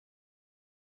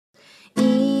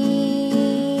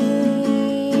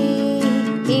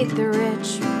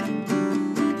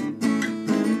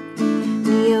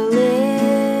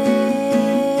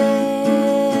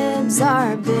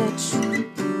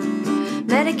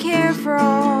care for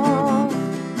all.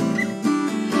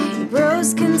 You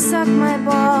bros can suck my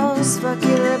balls. Fuck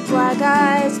your reply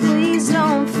guys. Please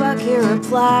don't fuck your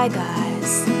reply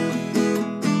guys.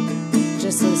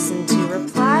 Just listen to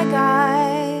Reply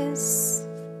Guys.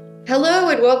 Hello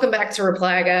and welcome back to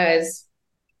Reply Guys.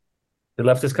 The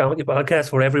Leftist Comedy Podcast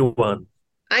for everyone.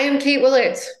 I am Kate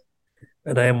Willett,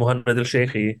 And I am Mohammed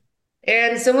El-Sheikhi.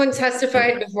 and someone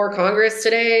testified before Congress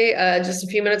today, just a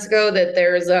few minutes ago, that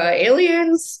there's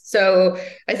aliens. So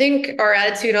I think our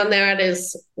attitude on that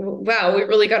is, wow, we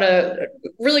really gotta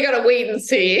wait and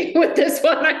see with this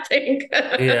one. I think.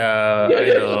 Yeah, I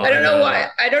know. I don't know why.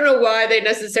 I don't know why they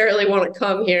necessarily want to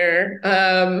come here.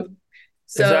 So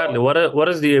Exactly. What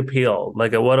is the appeal?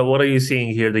 Like, what are you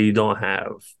seeing here that you don't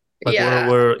have? Like,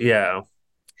 yeah, yeah.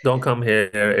 Don't come here.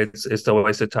 It's a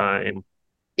waste of time.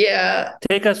 yeah,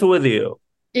 Take us with you.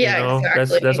 yeah,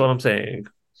 That's what exactly. I'm saying.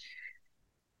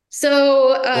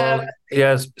 So Well,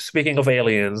 yes. Speaking of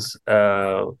aliens,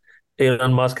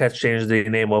 Elon Musk has changed the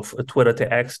name of Twitter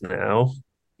to X now,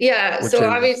 yeah, which so is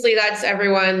obviously that's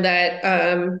everyone that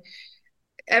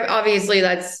obviously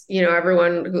that's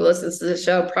everyone who listens to the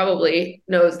show probably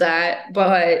knows that,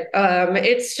 but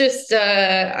it's just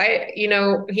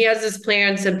he has this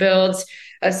plan to build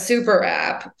a super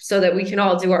app so that we can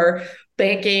all do our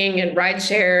banking and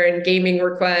rideshare and gaming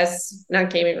requests,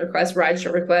 not gaming requests,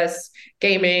 rideshare requests,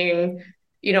 gaming,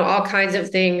 all kinds of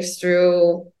things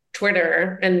through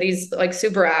Twitter and these like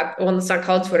super app. Well, it's not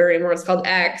called Twitter anymore, it's called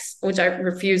X, which I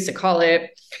refuse to call it.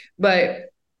 But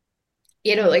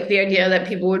like the idea that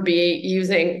people would be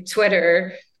using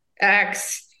Twitter,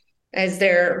 X as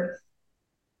their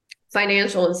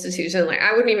financial institution. Like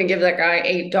I wouldn't even give that guy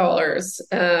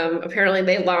 $8. Apparently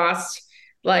they lost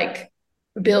like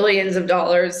billions of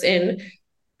dollars in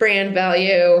brand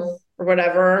value or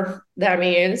whatever that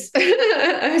means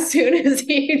as soon as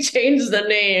he changed the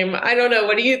name. I don't know.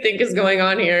 What do you think is going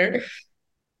on here?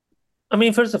 I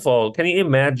mean, first of all, can you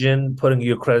imagine putting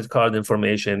your credit card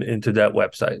information into that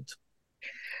website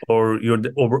or your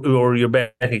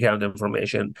bank account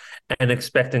information and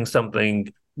expecting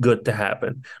something good to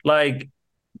happen? Like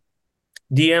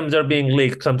DMs are being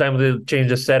leaked. Sometimes they change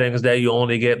the settings that you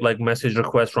only get like message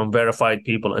requests from verified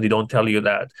people, and they don't tell you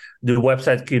that. The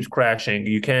website keeps crashing.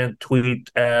 You can't tweet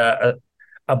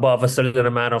above a certain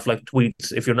amount of like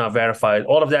tweets if you're not verified.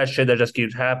 All of that shit that just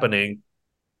keeps happening.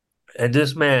 And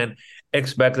this man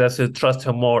expects us to trust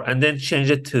him more and then change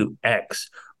it to X.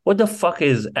 What the fuck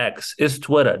is X? It's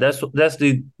Twitter. That's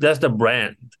the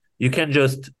brand. You can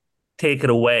just take it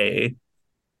away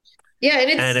Yeah, and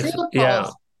it's and still called, yeah.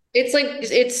 it's like,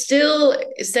 it still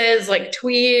says like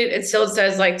tweet, it still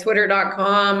says like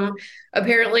twitter.com.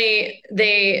 Apparently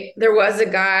there was a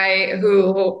guy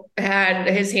who had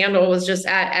his handle was just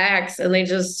at X and they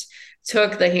just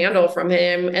took the handle from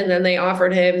him and then they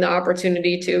offered him the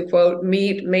opportunity to quote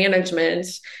meet management.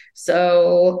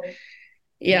 So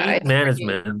yeah, Meat it's pretty,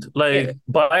 management. yeah. Like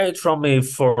buy it from me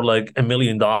for like $1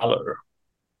 million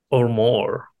or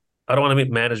more. I don't want to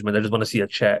meet management. I just want to see a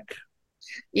check.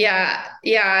 Yeah,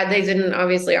 yeah, they didn't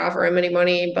obviously offer him any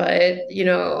money, but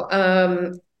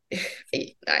I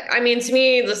mean, to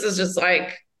me, this is just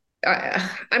like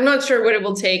I'm not sure what it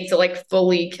will take to like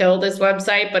fully kill this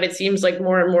website, but it seems like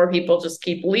more and more people just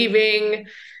keep leaving,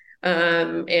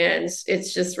 and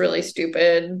it's just really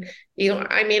stupid.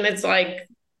 I mean, it's like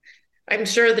I'm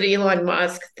sure that Elon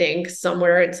Musk thinks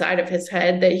somewhere inside of his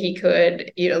head that he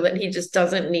could, that he just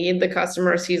doesn't need the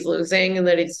customers he's losing and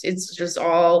that it's just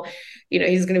all,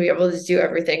 he's going to be able to do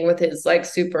everything with his like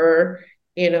super,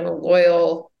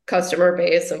 loyal customer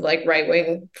base of like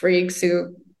right-wing freaks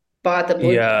who bought the blue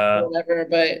pill Yeah. or whatever.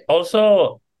 But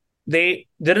Also, they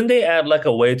add like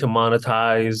a way to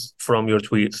monetize from your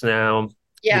tweets now,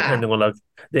 yeah, depending on like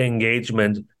the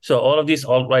engagement. So all of these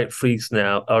alt-right freaks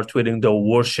now are tweeting the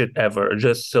worst shit ever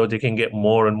just so they can get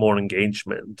more and more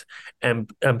engagement. And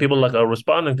people like are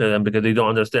responding to them because they don't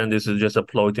understand this is just a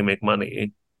ploy to make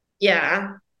money.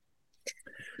 yeah,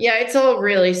 yeah, it's all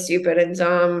really stupid and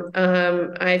dumb.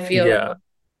 I feel Yeah.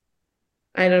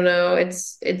 I don't know.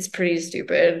 It's pretty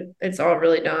stupid. It's all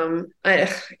really dumb. Elon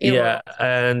Yeah, is really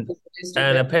and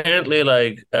stupid. apparently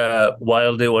like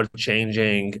while they were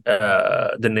changing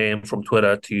the name from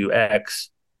Twitter to X,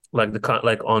 like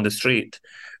like on the street,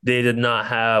 they did not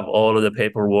have all of the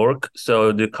paperwork,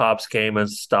 so the cops came and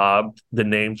stopped the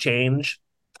name change.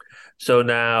 So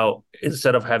now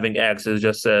instead of having X, it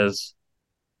just says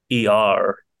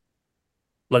ER.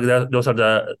 Like that, those are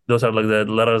like the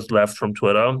letters left from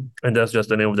Twitter, and that's just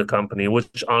the name of the company,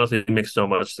 which honestly makes so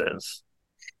much sense.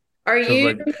 Are Because you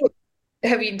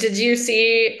like did you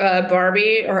see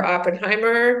Barbie or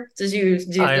Oppenheimer? Did you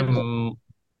think I'm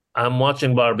I'm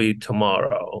watching Barbie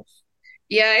tomorrow.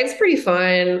 Yeah, it's pretty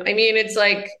fun. I mean, it's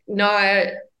like not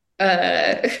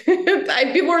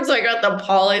people were talking about the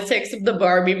politics of the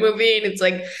Barbie movie, and it's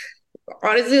like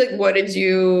honestly, like what did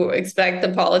you expect the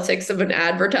politics of an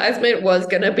advertisement was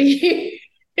gonna be?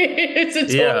 It's a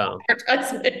total Yeah.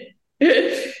 advertisement.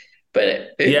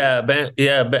 But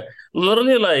Ben,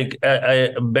 literally like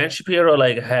Ben Shapiro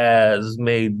like has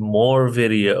made more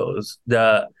videos.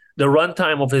 The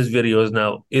runtime of his videos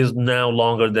now is now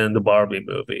longer than the Barbie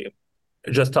movie.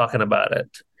 Just talking about it.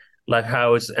 Like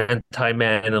how it's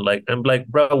anti-man and like I'm like,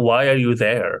 bro, why are you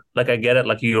there? Like I get it,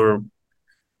 like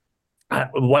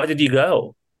why did you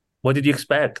go? What did you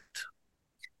expect?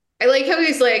 I like how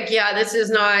he's like, yeah, this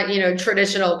is not,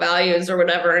 traditional values or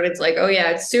whatever. And it's like, oh yeah,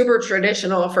 it's super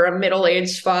traditional for a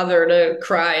middle-aged father to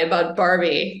cry about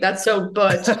Barbie. That's so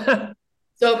butch,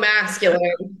 so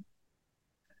masculine.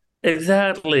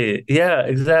 Exactly. Yeah,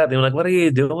 exactly. I'm like, what are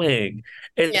you doing?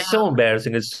 It's Yeah. so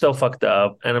embarrassing. It's so fucked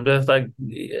up. And I'm just like,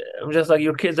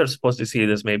 your kids are supposed to see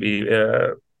this, maybe,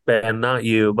 Ben, not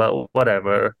you, but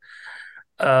whatever.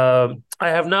 I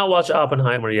have not watched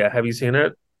Oppenheimer yet. Have you seen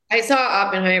it? I saw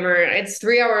Oppenheimer. It's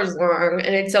 3 hours long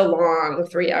and it's a long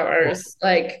 3 hours.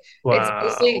 Like it's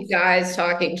mostly Wow. guys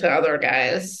talking to other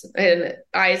guys. And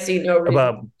I see no reason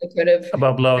About they could have.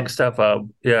 about blowing stuff up.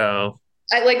 Yeah.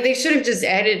 I like they should have just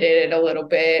edited it a little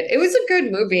bit. It was a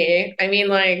good movie. I mean,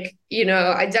 like,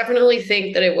 I definitely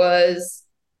think that it was,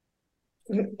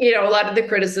 a lot of the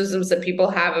criticisms that people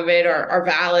have of it are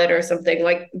valid or something.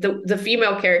 Like the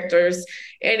female characters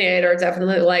in it are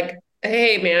definitely like,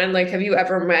 hey man, like have you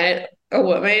ever met a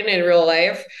woman in real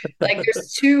life? Like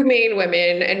there's two main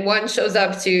women and one shows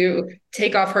up to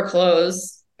take off her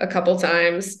clothes a couple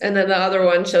times and then the other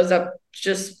one shows up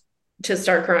just to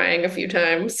start crying a few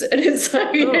times. And it's like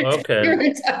Oh, it's okay.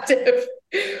 very reductive.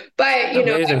 But I Amazing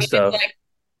mean it's stuff. like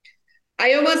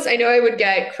I know I would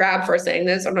get crap for saying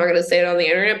this. I'm not going to say it on the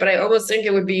internet, but I almost think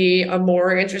it would be a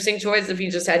more interesting choice if you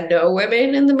just had no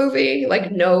women in the movie,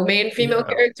 like no main female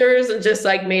Yeah. characters, and just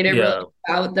like made it really Yeah.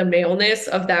 about the maleness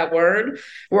of that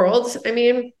world. I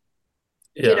mean,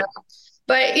 you Yeah. know.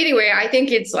 But anyway, I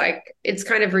think it's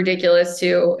kind of ridiculous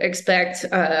to expect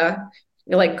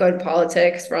like good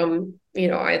politics from,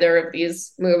 either of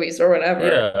these movies or whatever.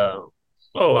 Yeah.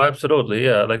 Oh, absolutely.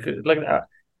 Yeah.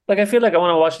 Like I feel like I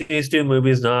want to watch these two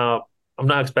movies now. I'm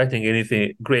not expecting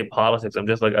anything great politics. I'm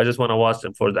just like I just want to watch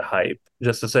them for the hype,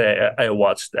 just to say I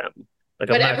watched them. Like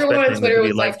I'm But not everyone on expecting it to Twitter be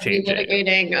was life like changing.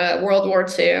 relitigating World War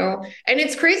II. And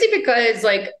it's crazy because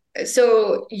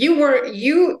so you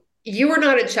were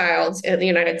not a child in the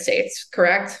United States,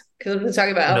 correct? Because I'm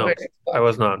talking about No, elementary I school.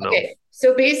 was not. No. Okay.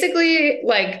 So basically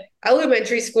like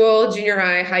elementary school, junior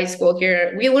high, high school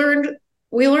here, we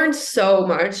learned so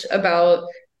much about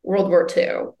World War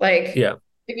II. Like, Yeah.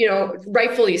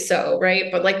 rightfully so,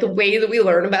 right? But like the way that we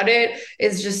learn about it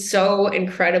is just so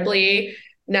incredibly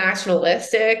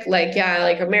nationalistic. Like, yeah,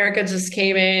 like America just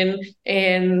came in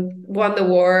and won the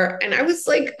war. And I was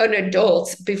like an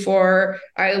adult before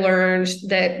I learned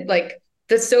that like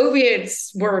the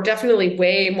Soviets were definitely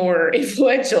way more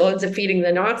influential in defeating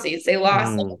the Nazis. They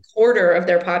lost like Mm, a quarter of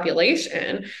their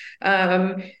population.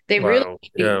 They really wow.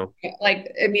 Yeah.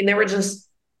 like, I mean, they were just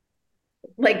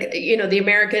like, the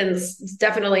Americans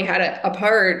definitely had a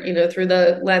part, through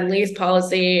the Lend-Lease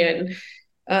policy and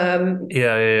um,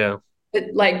 Yeah. Yeah. Yeah.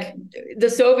 like the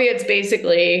Soviets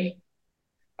basically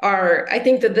I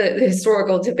think that the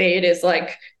historical debate is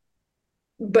like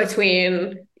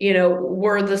between,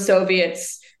 were the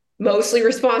Soviets mostly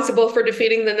responsible for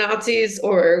defeating the Nazis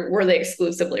or were they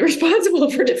exclusively responsible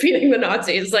for defeating the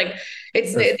Nazis? Like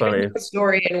That's there's funny. no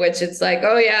story in which it's like,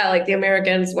 oh yeah, like the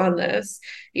Americans won this,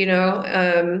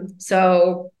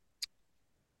 so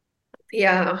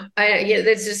yeah,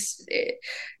 it's just,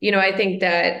 I think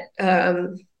that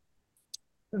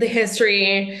the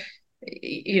history,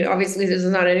 obviously this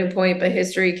is not a new point, but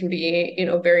history can be,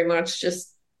 very much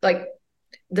just like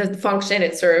the function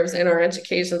it serves in our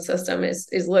education system is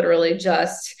literally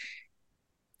just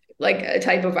like a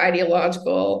type of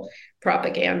ideological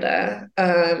propaganda.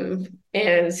 And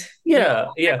Yeah.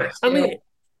 Yeah. I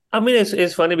mean,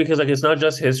 it's funny because like it's not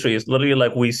just history. It's literally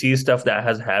like we see stuff that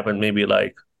has happened maybe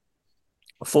like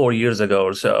 4 years ago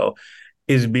or so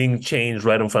is being changed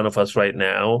right in front of us right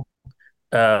now.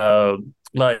 Uh,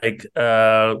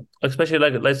 especially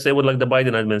like let's say with like the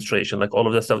Biden administration, like all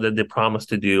of the stuff that they promised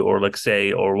to do or like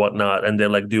say or whatnot, and they're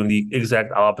like doing the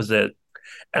exact opposite.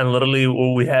 And literally,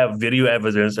 we have video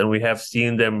evidence, and we have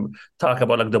seen them talk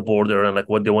about like the border and like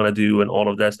what they want to do and all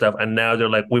of that stuff. And now they're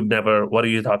like, "We've never. What are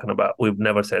you talking about? We've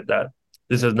never said that.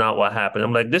 This is not what happened."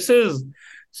 I'm like,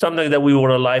 something that we were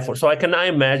alive for. So I cannot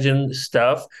imagine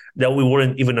stuff that we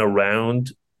weren't even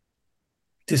around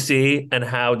to see, and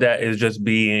how that is just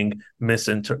being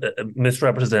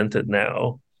misrepresented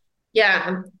now.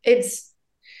 Yeah, it's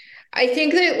I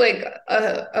think that like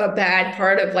a bad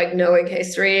part of like knowing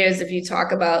history is if you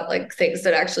talk about like things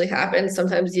that actually happened,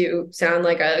 sometimes you sound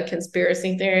like a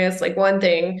conspiracy theorist. Like one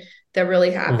thing that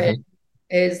really happened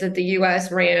Mm-hmm. is that the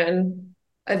US ran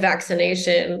a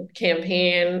vaccination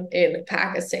campaign in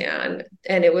Pakistan,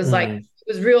 and it was like Mm, it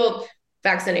was real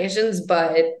vaccinations,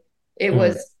 but it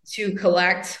was mm, to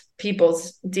collect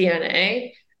people's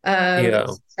DNA, yeah.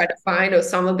 to try to find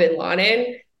Osama bin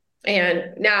Laden.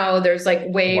 And now there's like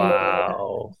way more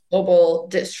Wow. global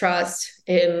distrust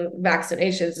in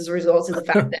vaccinations as a result of the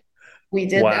fact that we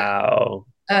did that. Wow.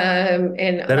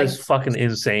 And That like, is fucking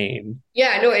insane.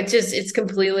 yeah, no, it's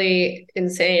completely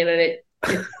insane, and it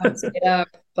sounds made up,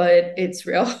 but it's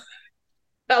real.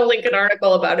 I'll link an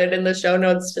article about it in the show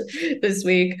notes this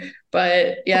week.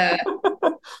 But yeah,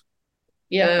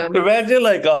 yeah, Imagine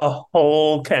like a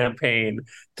whole campaign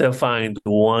to find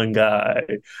one guy.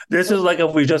 This is like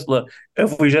if we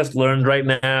just learned right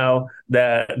now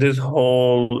that this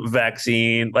whole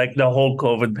vaccine, like the whole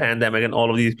COVID pandemic and all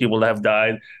of these people that have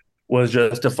died, was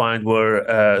just to find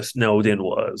where Snowden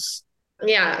was.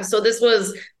 yeah. So this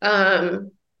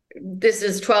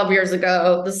is 12 years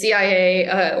ago. The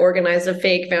CIA organized a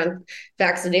fake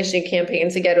vaccination campaign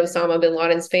to get Osama bin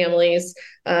Laden's family's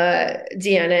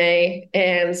DNA.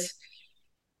 And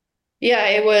yeah,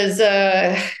 it was,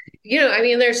 I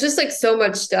mean, there's just like so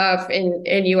much stuff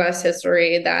in US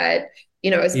history that,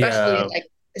 especially Yeah. like,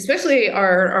 especially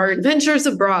our adventures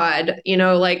abroad,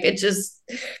 like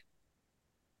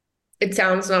it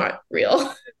sounds not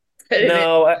real, but it is.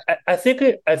 No, I think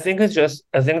it's just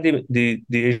I think the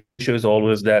issue is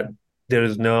always that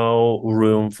there's no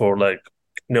room for like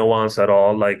nuance at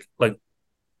all. Like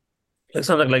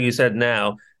something like you said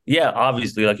now, yeah,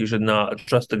 obviously, like you should not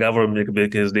trust the government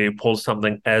because they pull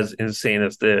something as insane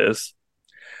as this.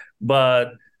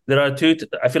 But I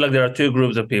feel like there are two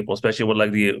groups of people, especially with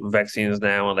like the vaccines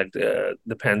now and like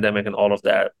the pandemic and all of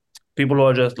that. People who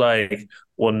are just like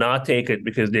will not take it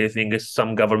because they think it's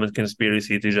some government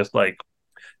conspiracy to just like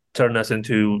turn us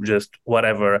into just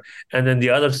whatever. And then the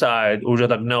other side, we're just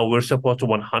like, no, we're supposed to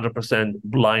 100%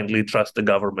 blindly trust the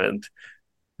government.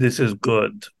 This is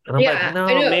good. And I'm like, Yeah, I no,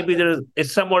 know. maybe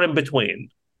it's somewhere in between.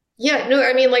 Yeah, no,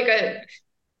 I mean,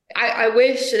 I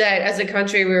wish that as a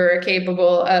country we were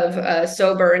capable of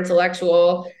sober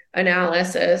intellectual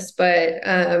analysis, but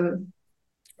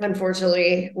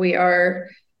unfortunately we are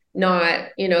not.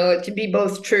 It can be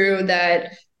both true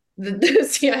that the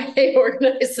CIA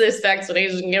organized this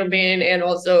vaccination campaign, and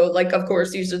also, like, of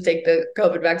course, you should take the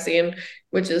COVID vaccine,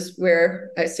 which is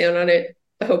where I stand on it.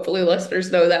 Hopefully,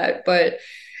 listeners know that. But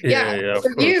yeah, Yeah, yeah, of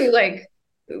for you, course. like,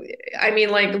 I mean,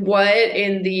 like, what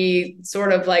in the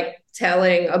sort of like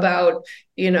telling about,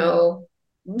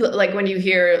 like when you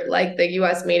hear like the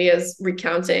US media's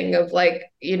recounting of like,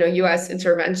 US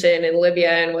intervention in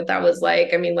Libya and what that was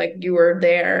like. I mean, like you were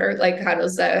there. Like how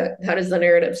does the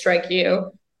narrative strike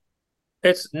you?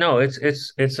 It's no, it's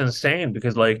insane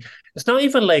because like it's not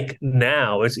even like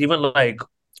now. It's even like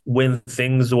when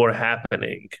things were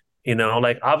happening.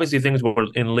 Like obviously things were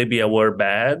in Libya were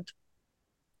bad,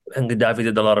 and Gaddafi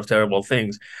did a lot of terrible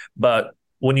things. But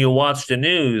when you watch the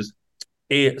news,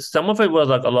 some of it was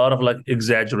like a lot of like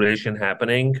exaggeration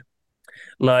happening.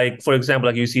 Like for example,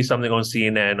 like you see something on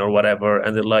CNN or whatever,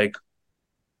 and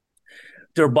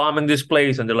they're bombing this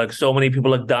place, and they're like so many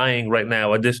people are dying right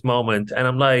now at this moment, and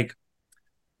I'm like,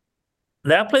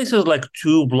 that place is like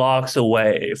 2 blocks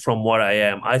away from where I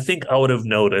am. I think I would have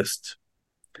noticed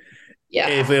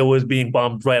if Yeah. it was being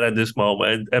bombed right at this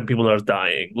moment and people are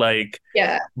dying.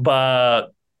 Yeah. But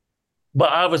but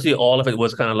obviously all of it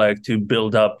was kind of like to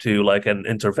build up to like an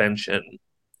intervention,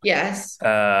 Yes.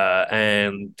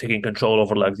 and taking control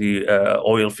over like the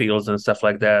oil fields and stuff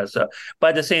like that. So, but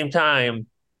at the same time,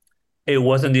 it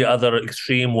wasn't the other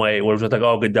extreme way where it was just like,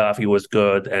 oh, Gaddafi was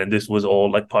good and this was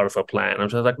all like part of a plan. I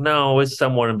was just like, no, it's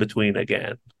somewhere in between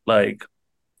again. Like,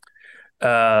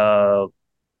 uh,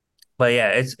 but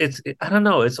yeah, I don't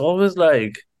know. It's always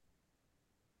like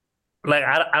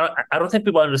I don't think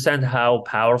people understand how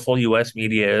powerful U.S.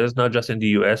 media is, not just in the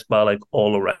U.S. but like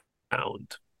all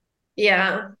around.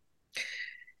 Yeah.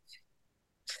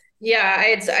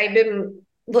 Yeah. I've been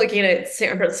looking at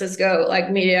San Francisco, like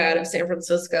media out of San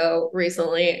Francisco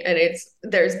recently, and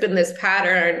there's been this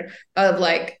pattern of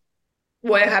like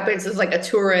what happens is like a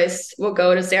tourist will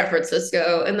go to San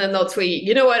Francisco and then they'll tweet,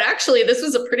 you know what, actually, this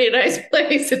was a pretty nice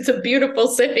place. It's a beautiful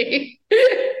city.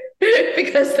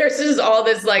 Because there's just all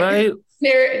this like Right?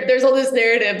 there's all this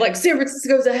narrative like San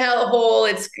Francisco's a hellhole.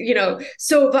 It's,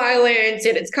 so violent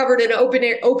and it's covered in open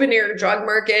air drug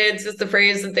markets is the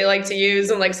phrase that they like to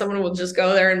use. And like someone will just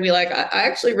go there and be like, I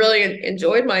actually really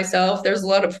enjoyed myself. There's a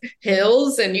lot of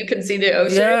hills and you can see the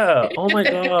ocean. Yeah. Oh my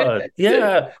God.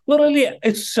 Yeah. Literally,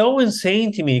 it's so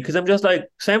insane to me because I'm just like,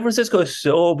 San Francisco is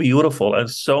so beautiful and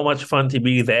so much fun to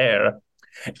be there.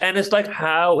 And it's like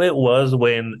how it was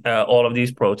when all of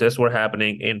these protests were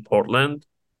happening in Portland.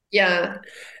 Yeah.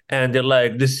 And they're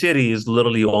like, the city is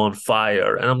literally on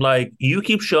fire. And I'm like, you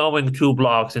keep showing 2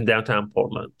 blocks in downtown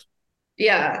Portland.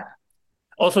 Yeah.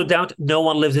 Also, no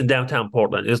one lives in downtown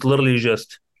Portland. It's literally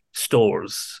just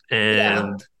stores. Yeah.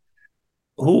 And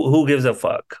who gives a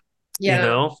fuck? You Yeah.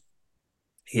 know?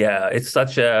 Yeah, it's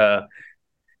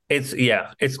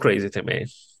crazy to me.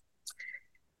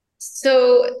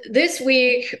 So this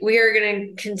week we are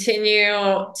going to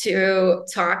continue to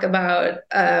talk about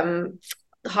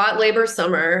hot labor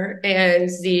summer and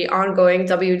the ongoing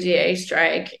WGA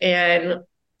strike. And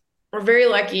we're very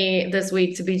lucky this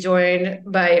week to be joined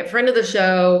by a friend of the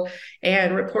show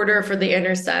and reporter for The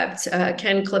Intercept,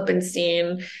 Ken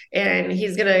Klippenstein. And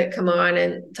he's going to come on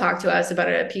and talk to us about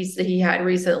a piece that he had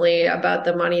recently about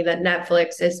the money that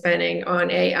Netflix is spending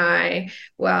on AI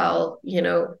while,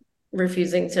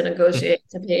 refusing to negotiate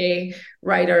to pay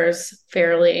writers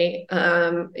fairly.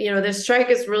 This strike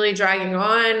is really dragging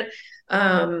on.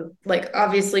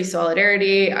 Obviously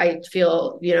solidarity. I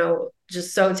feel,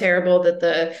 just so terrible that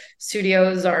the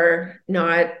studios are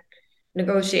not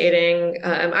negotiating.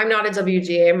 I'm not a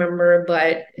WGA member,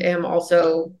 but am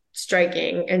also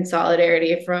striking in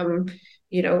solidarity from,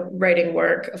 writing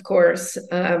work, of course.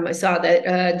 I saw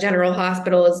that General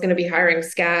Hospital is going to be hiring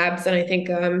scabs, and I think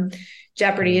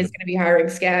Jeopardy is going to be hiring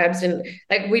scabs. And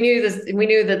like we knew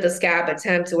that the scab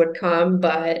attempt would come,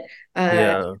 but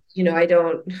Yeah.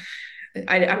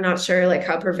 I'm not sure like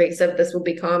how pervasive this will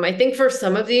become. I think for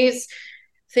some of these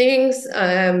things,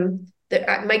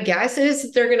 my guess is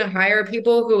that they're going to hire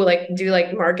people who like do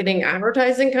like marketing,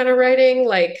 advertising kind of writing,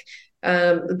 like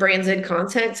branded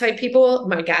content type people.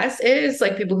 My guess is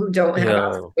like people who don't have Yeah.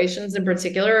 aspirations in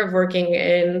particular of working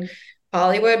in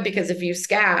Hollywood, because if you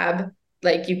scab,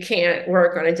 like you can't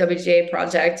work on a WGA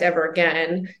project ever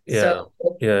again. Yeah. So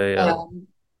Yeah.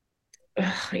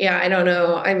 yeah, I don't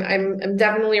know. I'm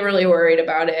definitely really worried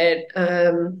about it.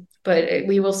 But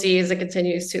we will see as it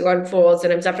continues to unfold.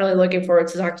 And I'm definitely looking forward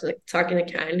to talking to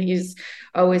Ken. He's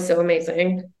always so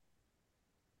amazing.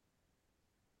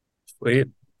 Sweet.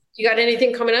 You got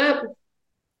anything coming up?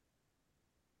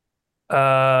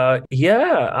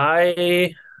 Yeah,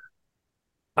 I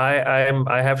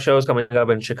have shows coming up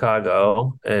in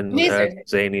Chicago and at Amazing.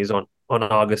 Zany's on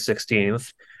August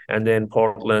 16th, and then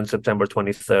Portland September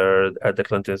 23rd at the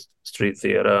Clinton Street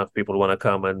Theater. If people want to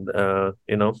come and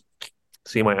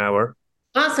see my hour.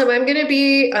 Awesome. I'm going to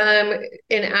be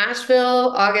in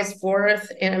Asheville August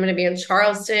 4th, and I'm going to be in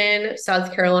Charleston,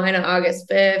 South Carolina, August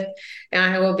 5th.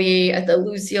 And I will be at the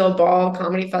Lucille Ball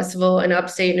Comedy Festival in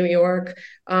upstate New York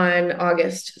on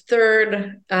August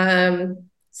 3rd.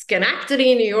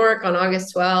 Schenectady, New York on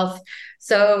August 12th.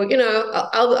 So,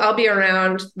 I'll be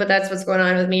around, but that's what's going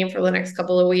on with me for the next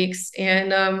couple of weeks.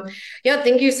 And yeah,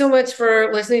 thank you so much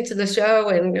for listening to the show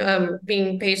and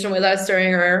being patient with us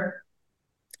during our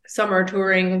summer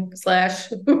touring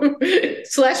slash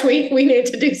we need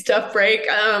to do stuff break.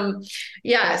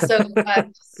 Yeah, so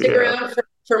stick around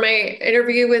for my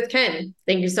interview with Ken.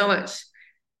 Thank you so much.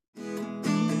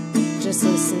 Just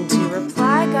listen to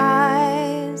Reply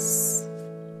Guys.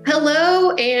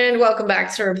 Hello and welcome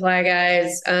back to Reply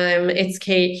Guys. It's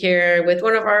Kate here with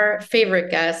one of our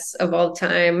favorite guests of all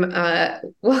time.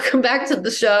 Welcome back to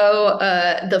the show,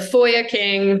 the FOIA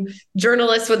King,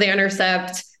 journalist with The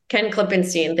Intercept, Ken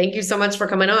Klippenstein. Thank you so much for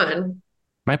coming on.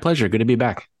 My pleasure. Good to be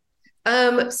back.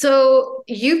 So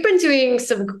you've been doing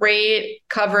some great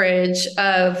coverage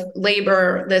of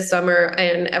labor this summer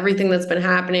and everything that's been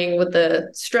happening with the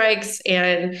strikes.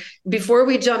 And before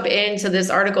we jump into this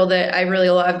article that I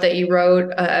really love that you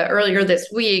wrote earlier this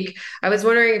week, I was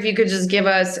wondering if you could just give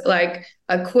us like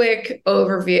a quick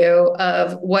overview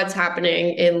of what's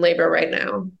happening in labor right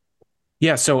now.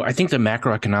 Yeah, so I think the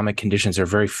macroeconomic conditions are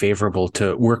very favorable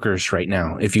to workers right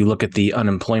now. If you look at the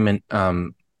unemployment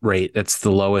rate, that's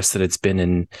the lowest that it's been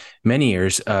in many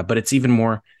years, but it's even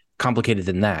more complicated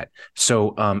than that.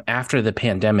 So after the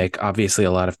pandemic, obviously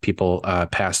a lot of people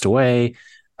passed away.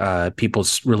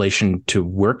 People's relation to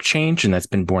work changed, and that's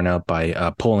been borne out by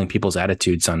polling. People's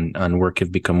attitudes on work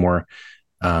have become more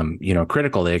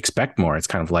critical. They expect more. It's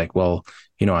kind of like, well,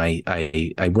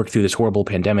 I worked through this horrible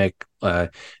pandemic.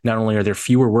 Not only are there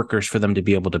fewer workers for them to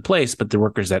be able to place, but the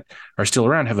workers that are still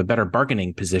around have a better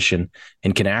bargaining position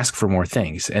and can ask for more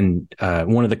things. And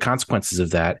one of the consequences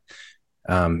of that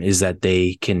is that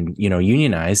they can,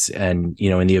 unionize. And,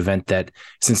 in the event that,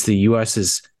 since the U.S.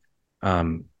 is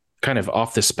kind of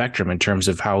off the spectrum in terms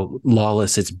of how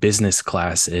lawless its business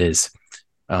class is,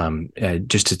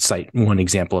 just to cite one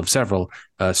example of several,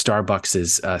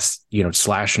 Starbucks's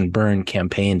slash and burn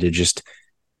campaign to just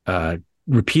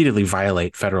repeatedly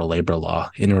violate federal labor law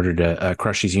in order to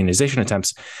crush these unionization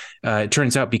attempts. It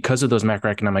turns out, because of those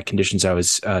macroeconomic conditions I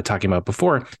was talking about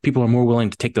before, people are more willing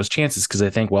to take those chances because they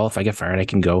think, well, if I get fired, I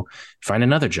can go find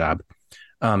another job.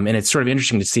 And it's sort of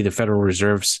interesting to see the Federal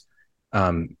Reserve's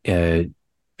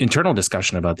internal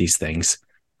discussion about these things.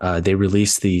 They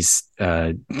release these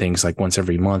things like once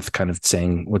every month, kind of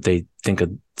saying what they think of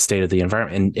the state of the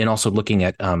environment, and also looking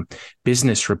at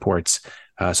business reports.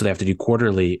 So they have to do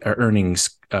quarterly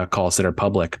earnings calls that are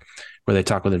public, where they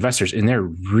talk with investors, and they're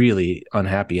really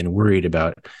unhappy and worried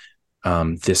about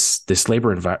this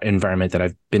labor environment that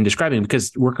I've been describing,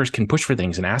 because workers can push for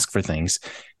things and ask for things.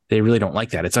 They really don't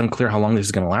like that. It's unclear how long this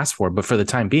is going to last for, but for the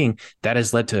time being, that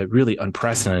has led to really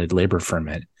unprecedented labor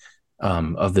ferment.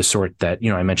 Of the sort that,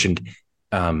 I mentioned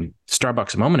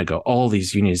Starbucks a moment ago, all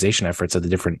these unionization efforts at the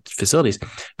different facilities,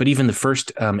 but even the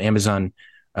first Amazon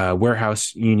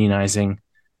warehouse unionizing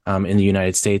in the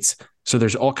United States. So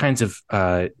there's all kinds of,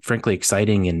 frankly,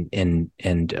 exciting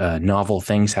and novel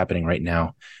things happening right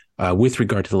now with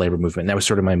regard to the labor movement. And that was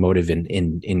sort of my motive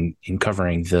in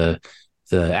covering the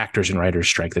actors and writers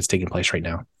strike that's taking place right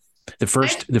now. The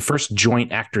first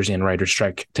joint actors and writers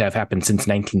strike to have happened since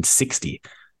 1960.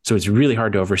 So it's really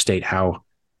hard to overstate how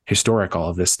historic all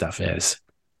of this stuff is.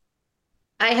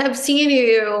 I have seen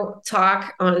you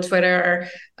talk on Twitter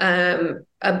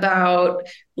about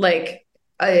like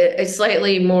a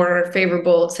slightly more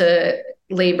favorable to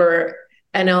labor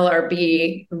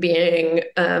NLRB being,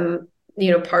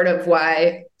 part of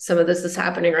why some of this is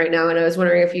happening right now. And I was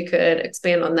wondering if you could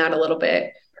expand on that a little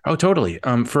bit. Oh, totally.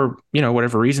 For,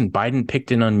 whatever reason, Biden picked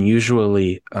an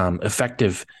unusually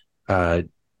effective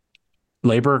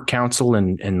labor council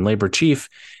and labor chief.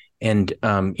 And,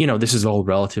 this is all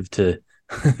relative to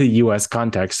the U.S.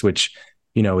 context, which,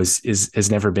 has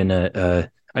never been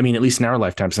at least in our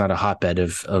lifetime, it's not a hotbed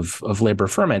of labor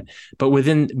ferment, but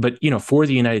for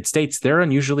the United States, they're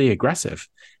unusually aggressive.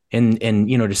 And,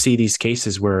 to see these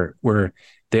cases where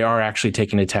they are actually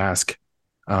taking to task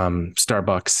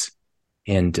Starbucks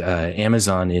and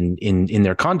Amazon in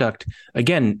their conduct,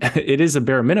 again, it is a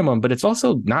bare minimum, but it's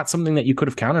also not something that you could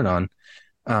have counted on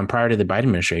prior to the Biden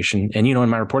administration. And, in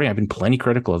my reporting, I've been plenty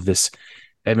critical of this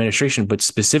administration, but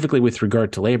specifically with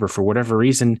regard to labor, for whatever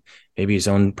reason, maybe his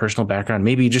own personal background,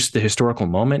 maybe just the historical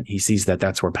moment, he sees that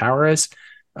that's where power is.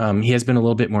 He has been a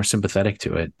little bit more sympathetic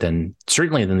to it than the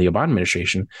Obama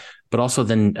administration, but also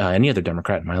than any other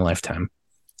Democrat in my lifetime.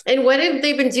 And what have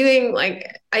they been doing?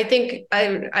 Like, I think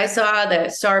I saw that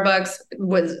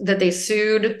they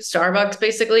sued Starbucks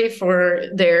basically for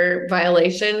their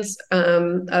violations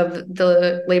of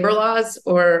the labor laws,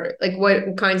 or like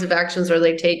what kinds of actions are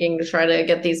they taking to try to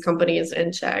get these companies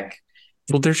in check?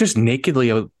 Well, they're just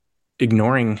nakedly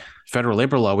ignoring federal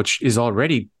labor law, which is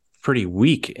already pretty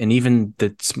weak. And even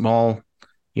the small,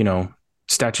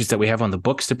 statutes that we have on the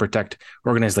books to protect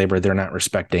organized labor, they're not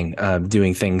respecting,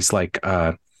 doing things like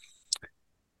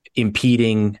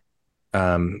impeding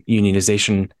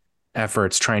unionization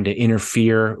efforts, trying to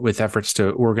interfere with efforts to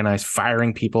organize,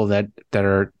 firing people that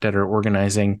are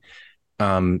organizing,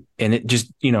 and it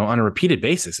just on a repeated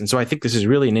basis. And so I think this is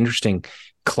really an interesting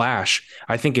clash.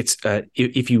 I think it's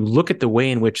if you look at the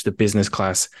way in which the business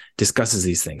class discusses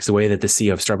these things, the way that the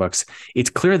CEO of Starbucks, it's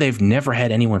clear they've never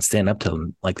had anyone stand up to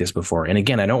them like this before. And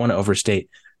again, I don't want to overstate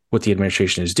what the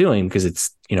administration is doing, because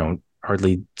it's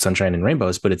hardly sunshine and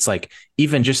rainbows, but it's like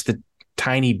even just the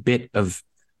tiny bit of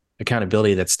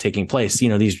accountability that's taking place,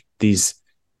 these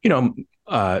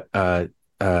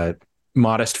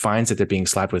modest fines that they're being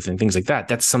slapped with and things like that.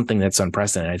 That's something that's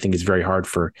unprecedented. I think it's very hard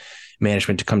for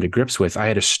management to come to grips with. I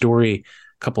had a story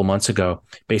a couple months ago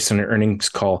based on an earnings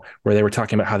call where they were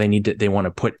talking about how they want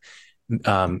to put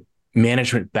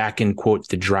management back in, quote,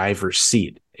 the driver's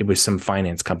seat. It was some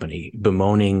finance company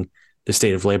bemoaning the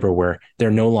state of labor, where they're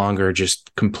no longer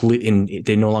just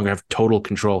they no longer have total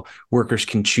control. Workers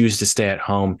can choose to stay at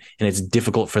home, and it's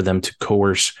difficult for them to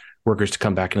coerce workers to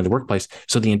come back into the workplace.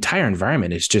 So the entire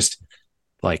environment is just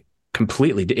like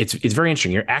completely, it's very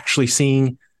interesting. You're actually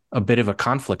seeing a bit of a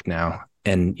conflict now.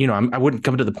 And, I wouldn't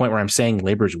come to the point where I'm saying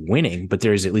labor is winning, but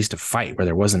there is at least a fight where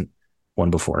there wasn't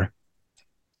one before.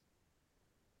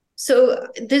 So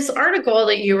this article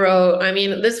that you wrote, I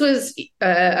mean, this was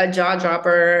a jaw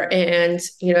dropper, and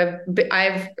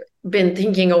I've been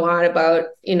thinking a lot about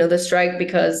the strike,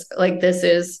 because like this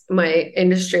is my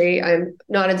industry. I'm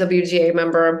not a WGA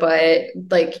member, but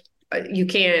like you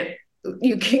can't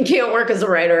work as a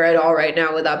writer at all right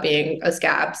now without being a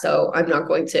scab. So I'm not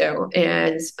going to.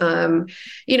 And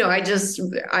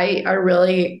I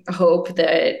really hope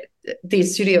that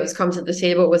these studios come to the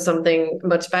table with something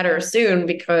much better soon,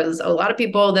 because a lot of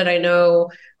people that I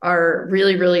know are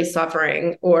really, really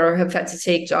suffering or have had to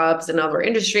take jobs in other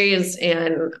industries.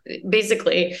 And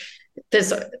basically,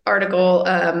 this article,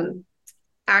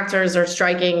 actors are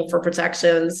striking for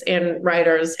protections and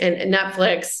writers, and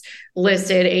Netflix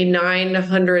listed a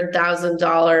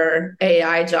 $900,000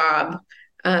 AI job.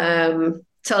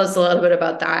 Tell us a little bit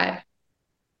about that.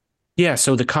 Yeah,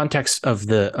 so the context of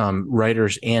the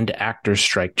writers and actors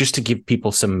strike, just to give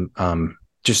people some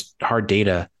just hard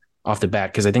data off the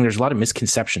bat, because I think there's a lot of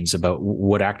misconceptions about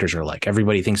what actors are like.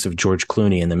 Everybody thinks of George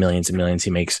Clooney and the millions and millions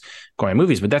he makes going on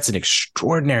movies, but that's an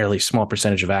extraordinarily small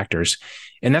percentage of actors.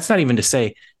 And that's not even to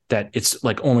say that it's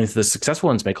like only the successful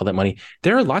ones make all that money.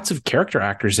 There are lots of character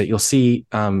actors that you'll see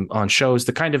on shows,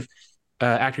 the kind of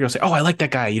actor you'll say, oh, I like that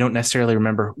guy. You don't necessarily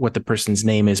remember what the person's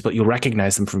name is, but you'll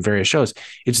recognize them from various shows.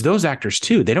 It's those actors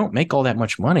too. They don't make all that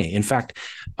much money. In fact,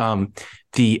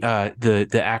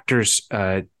 the actors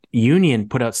union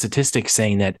put out statistics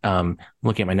saying that,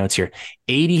 looking at my notes here,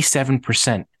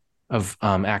 87% of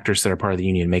actors that are part of the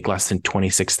union make less than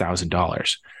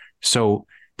 $26,000. So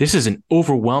this is an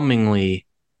overwhelmingly,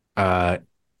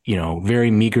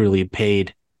 very meagerly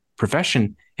paid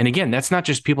profession. And again, that's not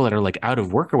just people that are like out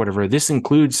of work or whatever. This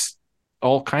includes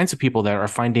all kinds of people that are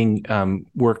finding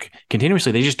work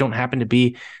continuously. They just don't happen to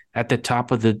be at the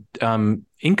top of the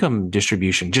income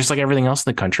distribution. Just like everything else in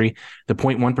the country, the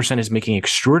 0.1% is making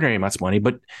extraordinary amounts of money.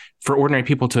 But for ordinary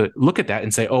people to look at that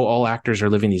and say, oh, all actors are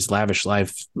living these lavish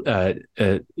lives,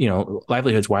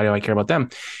 livelihoods. Why do I care about them?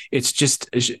 It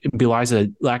belies a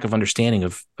lack of understanding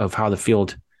of how the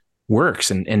field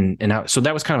works and how. So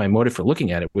that was kind of my motive for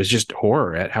looking at it, was just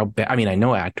horror at how bad. I mean, I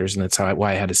know actors, and that's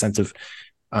why I had a sense of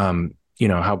how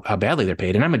badly they're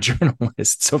paid. And I'm a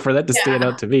journalist, so for that to stand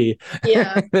out to me,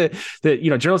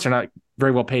 that journalists are not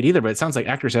very well paid either, but it sounds like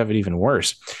actors have it even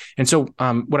worse. And so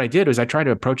what I did was I tried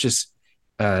to approach this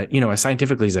as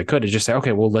scientifically as I could, to just say,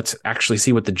 okay, well, let's actually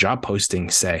see what the job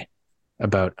postings say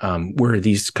about where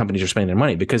these companies are spending their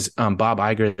money. Because Bob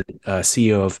Iger,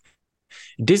 CEO of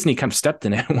Disney, kind of stepped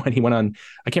in it when he went on,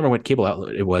 I can't remember what cable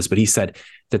outlet it was, but he said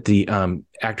that the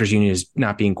actors union is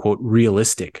not being, quote,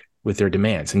 realistic with their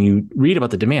demands. And you read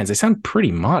about the demands, they sound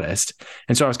pretty modest.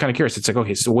 And so I was kind of curious. It's like,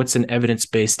 okay, so what's an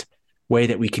evidence-based way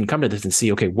that we can come to this and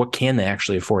see, okay, what can they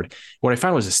actually afford? What I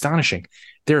found was astonishing.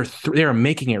 They're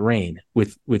making it rain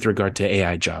with regard to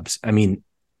AI jobs. I mean,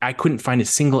 I couldn't find a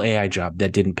single AI job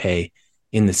that didn't pay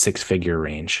in the six-figure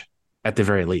range at the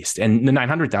very least. And the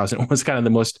 900,000 was kind of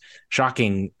the most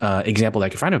shocking example that I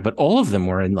could find of, but all of them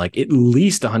were in like at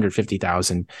least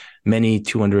 150,000, many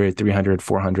 200, 300,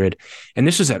 400. And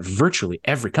this was at virtually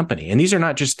every company. And these are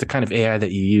not just the kind of AI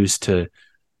that you use to,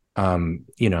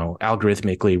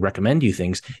 algorithmically recommend you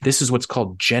things. This is what's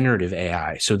called generative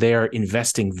AI. So they are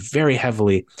investing very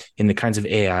heavily in the kinds of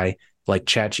AI like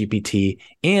ChatGPT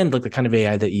and like the kind of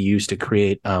AI that you use to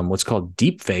create what's called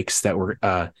deep fakes that were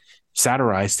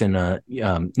satirized in a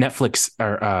Netflix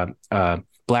or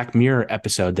Black Mirror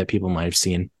episode that people might have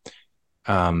seen.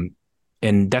 And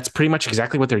that's pretty much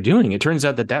exactly what they're doing. It turns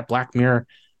out that Black Mirror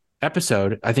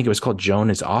episode, I think it was called Joan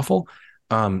is Awful.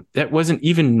 That wasn't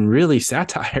even really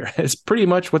satire. It's pretty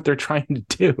much what they're trying to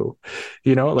do.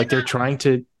 They're trying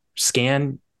to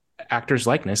scan actors'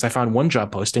 likeness. I found one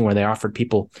job posting where they offered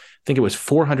people, I think it was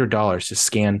 $400 to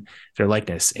scan their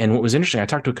likeness. And what was interesting, I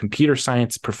talked to a computer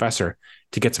science professor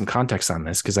to get some context on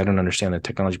this because I don't understand the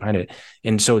technology behind it.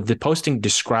 And so the posting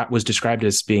was described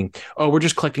as being, oh, we're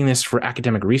just collecting this for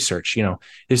academic research.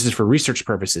 This is for research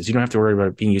purposes. You don't have to worry about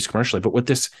it being used commercially. But what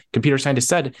this computer scientist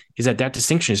said is that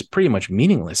distinction is pretty much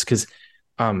meaningless because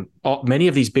many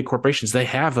of these big corporations, they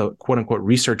have a quote unquote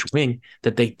research wing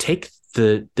that they take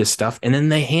this stuff and then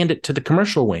they hand it to the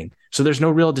commercial wing. So there's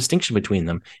no real distinction between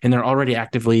them. And they're already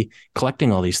actively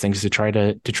collecting all these things to try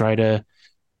to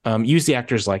use the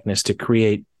actor's likeness to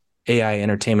create AI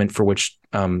entertainment for which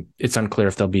it's unclear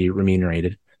if they'll be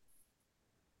remunerated.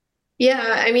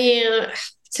 Yeah, I mean,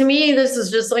 to me, this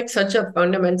is just like such a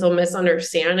fundamental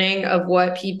misunderstanding of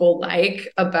what people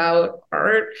like about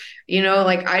art.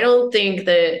 Like I don't think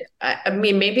that, I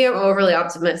mean, maybe I'm overly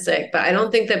optimistic, but I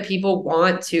don't think that people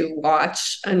want to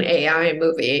watch an AI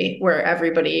movie where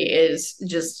everybody is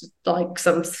just like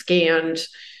some scanned,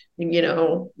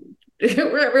 where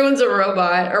everyone's a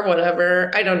robot or whatever.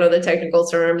 I don't know the technical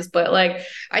terms, but like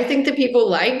I think that people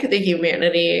like the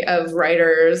humanity of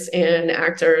writers and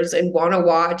actors and want to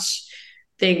watch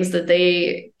things that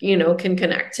they, can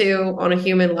connect to on a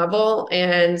human level.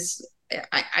 And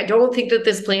I don't think that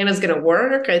this plan is going to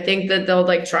work. I think that they'll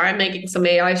like try making some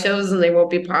AI shows and they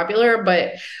won't be popular,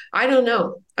 but I don't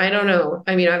know.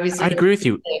 I mean, obviously, I agree with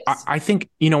you. I think,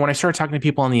 when I started talking to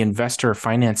people on the investor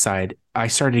finance side, I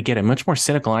started to get a much more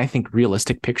cynical and I think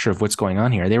realistic picture of what's going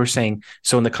on here. They were saying,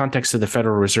 so in the context of the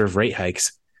Federal Reserve rate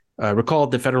hikes, recall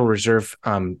the Federal Reserve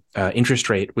interest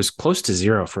rate was close to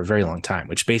zero for a very long time,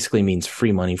 which basically means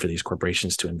free money for these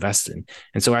corporations to invest in.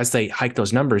 And so as they hiked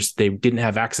those numbers, they didn't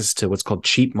have access to what's called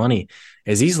cheap money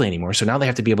as easily anymore. So now they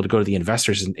have to be able to go to the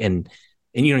investors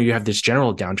and you have this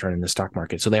general downturn in the stock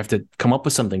market. So they have to come up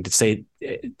with something to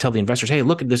tell the investors, hey,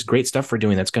 look at this great stuff we're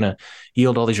doing that's going to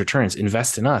yield all these returns,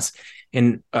 invest in us.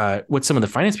 And what some of the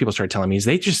finance people started telling me is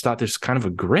they just thought there's kind of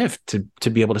a grift to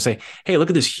be able to say, hey, look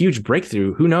at this huge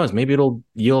breakthrough. Who knows? Maybe it'll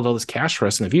yield all this cash for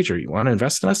us in the future. You want to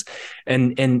invest in us?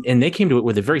 And they came to it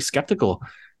with a very skeptical,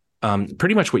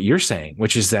 pretty much what you're saying,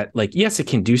 which is that like, yes, it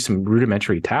can do some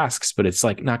rudimentary tasks, but it's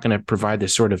like not going to provide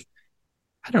this sort of,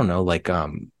 I don't know, like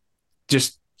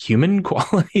just human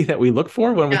quality that we look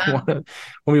for when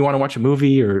we want to watch a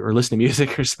movie or listen to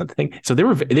music or something. So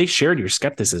they shared your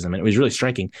skepticism, and it was really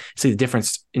striking to see the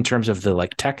difference in terms of the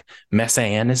like tech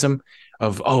messianism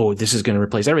of, oh, this is going to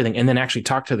replace everything, and then actually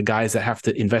talk to the guys that have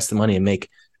to invest the money and make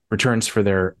returns for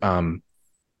their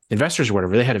investors or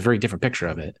whatever. They had a very different picture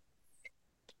of it.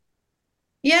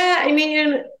 Yeah, I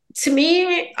mean, to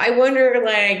me, I wonder,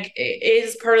 like,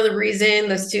 is part of the reason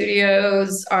the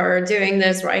studios are doing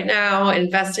this right now,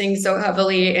 investing so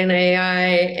heavily in AI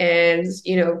and,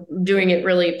 doing it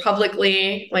really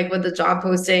publicly, like with the job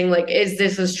posting, like, is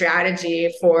this a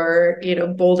strategy for,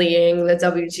 bullying the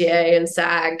WGA and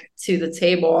SAG to the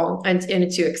table and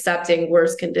into accepting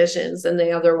worse conditions than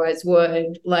they otherwise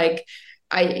would? Like,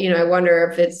 I wonder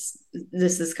if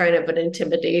this is kind of an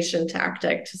intimidation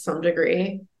tactic to some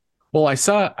degree. Well, I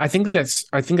think that's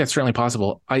certainly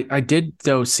possible. I did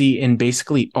though see in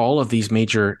basically all of these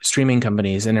major streaming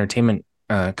companies, entertainment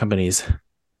companies,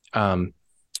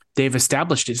 they've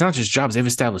established, it's not just jobs, they've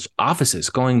established offices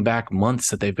going back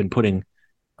months that they've been putting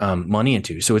money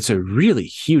into. So it's a really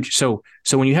huge, so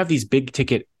when you have these big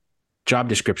ticket job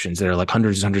descriptions that are like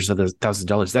hundreds of thousands of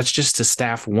dollars, that's just to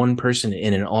staff one person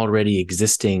in an already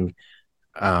existing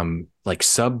like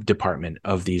sub department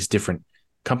of these different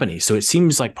companies. So it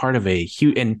seems like part of a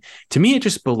huge, and to me, it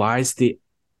just belies the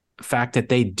fact that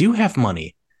they do have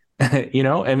money, I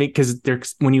mean, because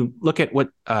when you look at what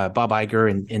Bob Iger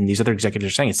and these other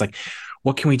executives are saying, it's like,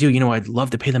 what can we do? I'd love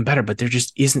to pay them better, but there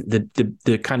just isn't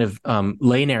the kind of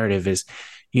lay narrative is,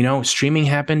 streaming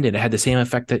happened. It had the same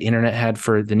effect that internet had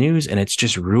for the news, and it's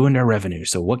just ruined our revenue.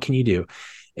 So what can you do?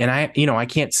 And I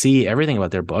can't see everything about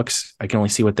their books. I can only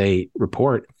see what they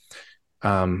report.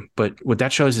 But what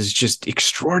that shows is just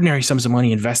extraordinary sums of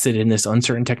money invested in this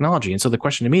uncertain technology. And so the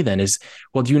question to me then is,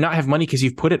 well, do you not have money because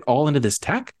you've put it all into this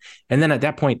tech? And then at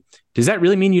that point, does that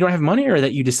really mean you don't have money, or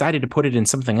that you decided to put it in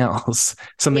something else,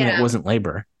 something that wasn't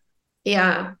labor?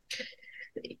 Yeah.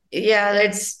 Yeah,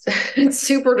 it's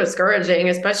super discouraging,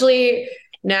 especially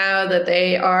now that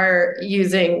they are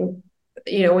using,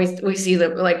 we see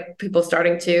them, like people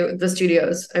the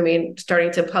studios,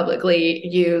 starting to publicly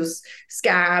use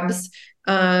scabs.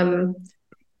 I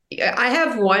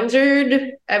have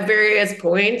wondered at various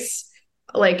points,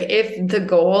 like if the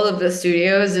goal of the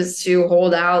studios is to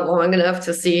hold out long enough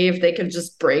to see if they could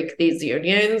just break these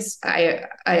unions. I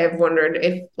have wondered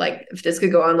if this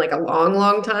could go on like a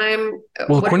long time.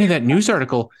 Well, according to that news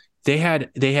article, they had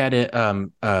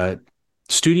a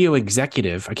studio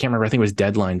executive, I can't remember, I think it was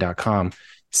deadline.com,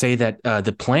 say that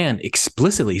the plan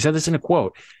explicitly, he said this in a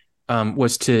quote,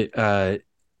 was to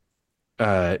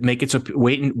make it so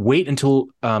wait until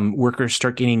workers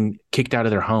start getting kicked out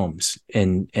of their homes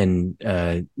and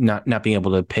not being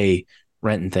able to pay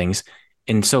rent and things.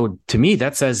 And so to me,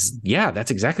 that says, yeah,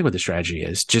 that's exactly what the strategy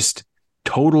is. Just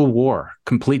total war,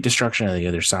 complete destruction on the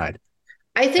other side.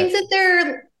 I think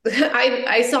that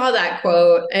I saw that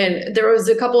quote, and there was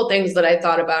a couple of things that I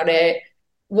thought about it.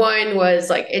 one was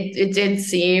like it did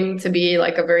seem to be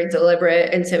like a very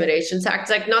deliberate intimidation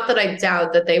tactic. Like, not that I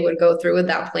doubt that they would go through with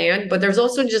that plan, but there's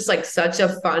also just like such a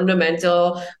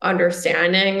fundamental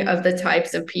understanding of the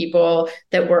types of people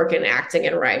that work in acting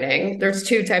and writing. There's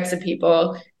two types of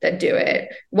people that do it.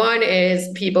 One is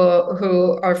people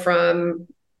who are from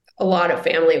a lot of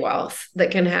family wealth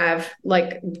that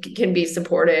can be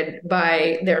supported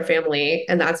by their family,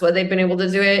 and that's why they've been able to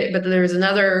do it. But there's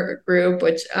another group,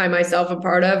 which I myself am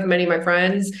part of, many of my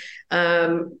friends,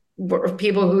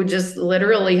 people who just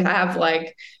literally have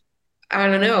like, I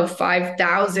don't know,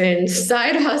 5,000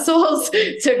 side hustles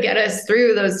to get us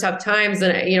through those tough times.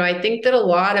 And, I think that a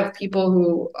lot of people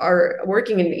who are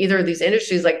working in either of these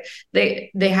industries, like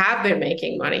they have been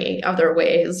making money other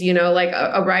ways, like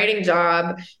a writing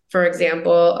job, for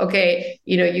example. Okay,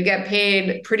 you get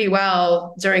paid pretty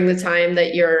well during the time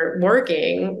that you're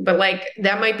working, but like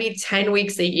that might be 10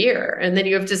 weeks a year. And then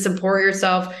you have to support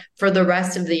yourself for the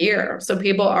rest of the year. So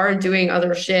people are doing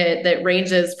other shit that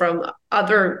ranges from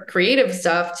other creative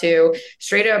stuff to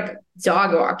straight up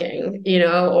dog walking,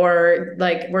 or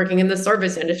like working in the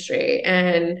service industry.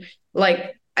 And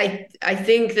like, I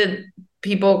think that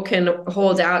people can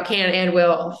and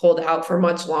will hold out for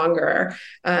much longer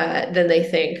than they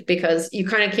think, because you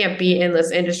kind of can't be in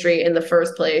this industry in the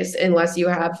first place unless you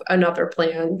have another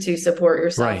plan to support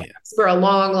yourself for a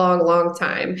long, long, long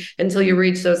time until you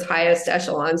reach those highest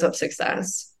echelons of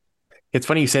success. It's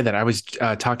funny you say that. I was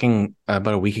talking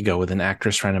about a week ago with an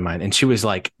actress friend of mine, and she was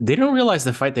like, they don't realize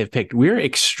the fight they've picked. We're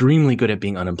extremely good at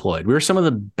being unemployed. We're some of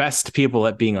the best people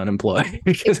at being unemployed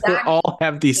because we all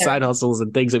have these side hustles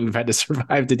and things that we've had to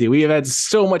survive to do. We have had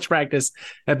so much practice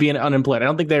at being unemployed. I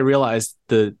don't think they realize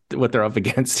what they're up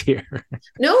against here.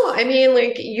 No, I mean,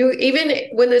 like, you, even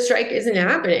when the strike isn't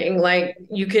happening, like,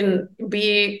 you can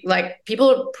be like,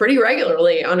 people are pretty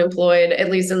regularly unemployed,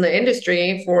 at least in the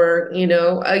industry, for,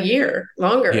 a year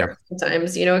longer.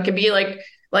 Sometimes, it could be like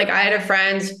I had a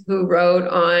friend who wrote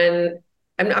on,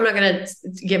 I'm not going to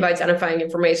give identifying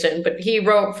information, but he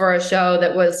wrote for a show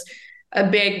that was a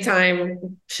big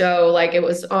time show. Like, it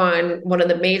was on one of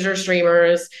the major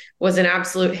streamers, was an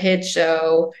absolute hit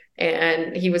show.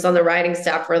 And he was on the writing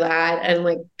staff for that, and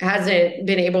like hasn't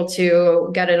been able to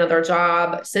get another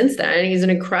job since then. He's an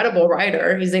incredible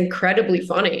writer. He's incredibly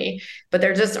funny, but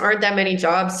there just aren't that many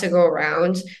jobs to go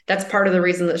around. That's part of the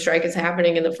reason the strike is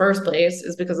happening in the first place,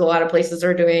 is because a lot of places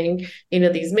are doing,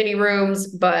 these mini rooms.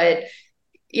 But,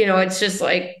 it's just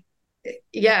like,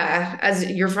 yeah, as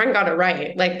your friend got it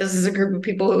right. Like, this is a group of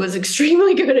people who is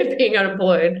extremely good at being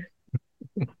unemployed.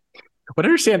 But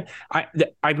understand,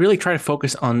 I really try to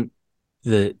focus on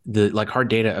the like hard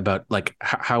data about like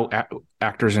how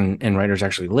actors and writers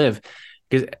actually live,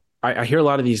 because I hear a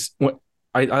lot of these.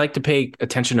 I like to pay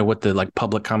attention to what the like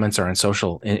public comments are on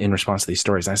social in response to these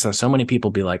stories. And I saw so many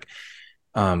people be like,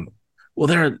 well,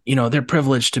 they're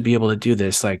privileged to be able to do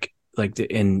this. I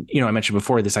mentioned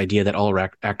before this idea that all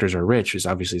actors are rich, which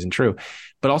obviously isn't true,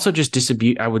 but also just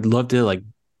I would love to like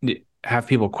have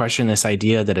people question this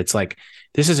idea that it's like,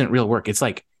 this isn't real work. It's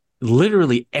like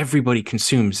literally everybody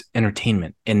consumes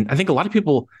entertainment. And I think a lot of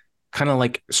people kind of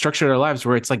like structure their lives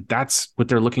where it's like, that's what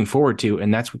they're looking forward to.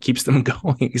 And that's what keeps them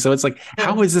going. So it's like,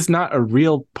 how is this not a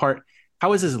real part?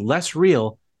 How is this less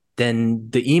real than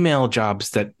the email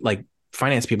jobs that like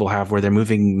finance people have, where they're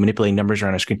manipulating numbers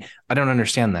around a screen? I don't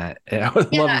understand that. I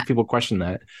would love if people question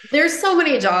that. There's so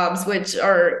many jobs which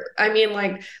are, I mean,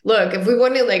 like, look, if we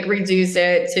want to like reduce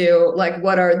it to like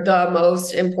what are the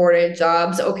most important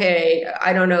jobs, okay,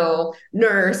 I don't know,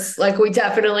 nurse, like we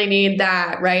definitely need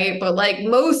that, right? But like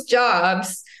most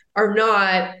jobs are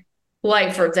not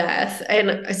life or death.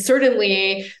 And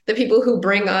certainly the people who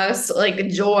bring us like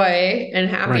joy and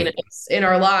happiness in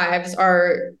our lives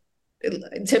are,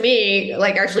 to me,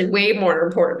 like actually way more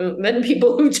important than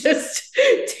people who just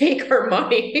take our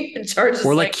money and charge us,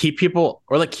 or keep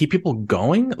people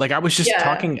going. Like I was just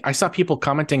talking, I saw people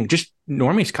commenting, just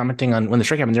normies commenting on when the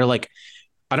strike happened. They're like,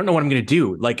 I don't know what I'm going to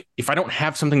do. Like, if I don't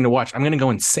have something to watch, I'm going to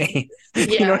go insane.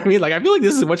 You know what I mean? Like, I feel like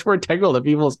this is much more integral to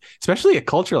people's, especially a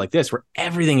culture like this, where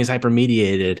everything is hyper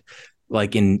mediated,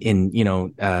 like in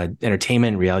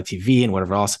entertainment, reality TV, and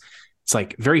whatever else. It's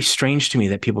like very strange to me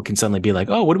that people can suddenly be like,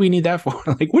 oh, what do we need that for?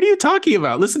 Like, what are you talking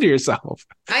about? Listen to yourself.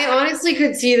 I honestly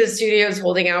could see the studios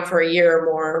holding out for a year or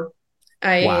more.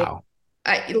 Wow.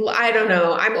 I don't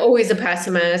know. I'm always a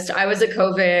pessimist. I was a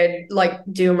COVID like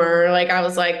doomer. Like I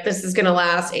was like, this is going to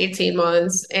last 18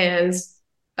 months. And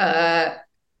I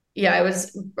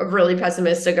was really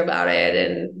pessimistic about it.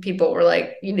 And people were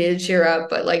like, you need to cheer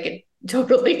up. But like,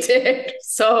 totally did.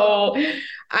 So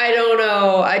I don't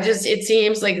know. It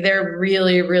seems like they're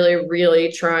really, really,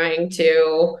 really trying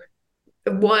to,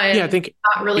 Yeah, I one, think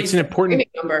not it's an release important.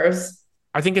 numbers.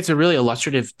 I think it's a really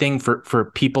illustrative thing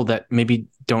for people that maybe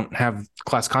don't have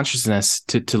class consciousness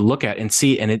to look at and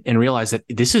see and realize that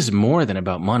this is more than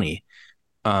about money.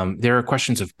 There are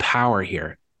questions of power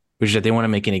here, which is that they want to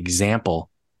make an example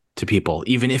to people,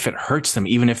 even if it hurts them,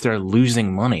 even if they're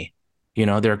losing money.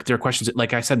 There are questions that,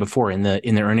 like I said before in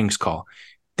the earnings call,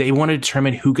 they want to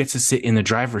determine who gets to sit in the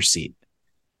driver's seat,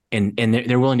 and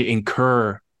they're willing to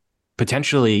incur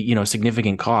potentially,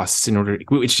 significant costs in order,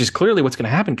 which is clearly what's going to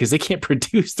happen because they can't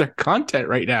produce their content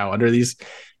right now under these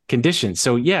conditions.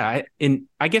 So yeah,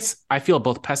 I guess I feel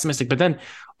both pessimistic, but then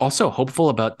also hopeful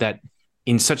about that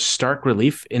in such stark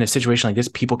relief in a situation like this,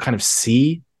 people kind of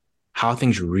see how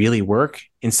things really work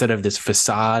instead of this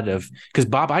facade of, because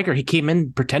Bob Iger, he came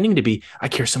in pretending to be, I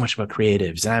care so much about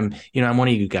creatives and I'm one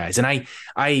of you guys. And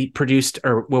I produced,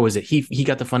 or what was it? He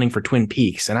got the funding for Twin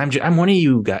Peaks and I'm one of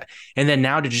you guys. And then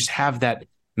now to just have that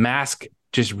mask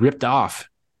just ripped off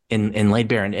and laid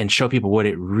bare and show people what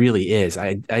it really is.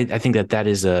 I think that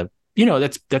is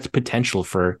that's potential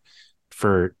for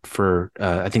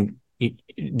I think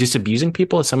disabusing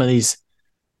people of some of these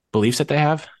beliefs that they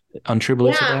have, untrue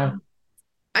beliefs that they have.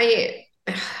 I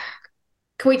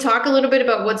Can we talk a little bit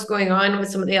about what's going on with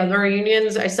some of the other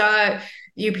unions? I saw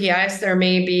UPS. There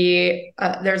may be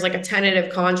there's like a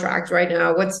tentative contract right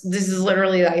now. This is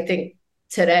literally, I think,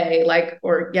 today,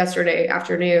 or yesterday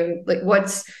afternoon. Like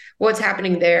what's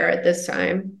happening there at this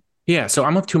time? Yeah, so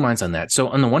I'm of two minds on that. So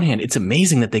on the one hand, it's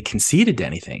amazing that they conceded to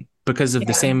anything because of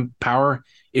the same power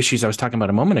issues I was talking about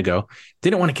a moment ago. They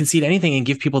don't want to concede anything and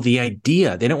give people the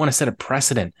idea. They don't want to set a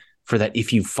precedent for that.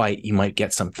 If you fight, you might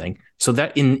get something. So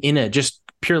that in a just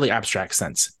purely abstract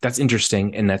sense, that's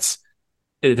interesting. And that's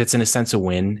in a sense a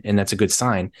win. And that's a good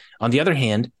sign. On the other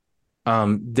hand,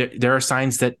 there are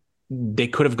signs that they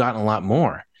could have gotten a lot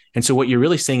more. And so what you're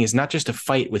really saying is not just a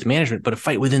fight with management, but a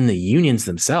fight within the unions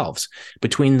themselves,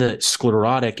 between the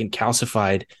sclerotic and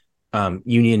calcified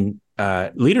union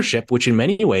leadership, which in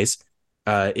many ways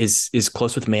is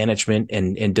close with management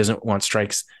and doesn't want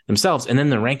strikes themselves, and then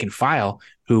the rank and file,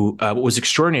 who what was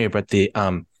extraordinary about the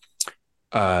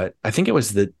I think it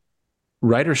was the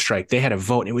writer's strike. They had a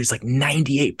vote, and it was like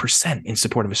 98% in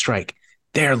support of a strike.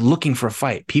 They're looking for a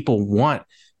fight. People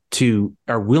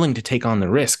are willing to take on the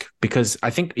risk because I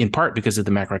think in part because of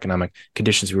the macroeconomic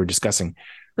conditions we were discussing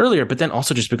earlier, but then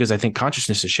also just because I think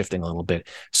consciousness is shifting a little bit.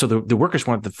 So the workers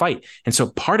wanted to fight. And so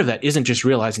part of that isn't just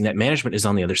realizing that management is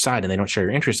on the other side and they don't share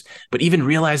your interests, but even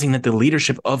realizing that the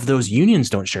leadership of those unions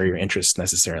don't share your interests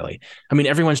necessarily. I mean,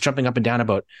 everyone's jumping up and down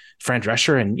about Fran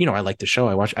Drescher, and, I like the show.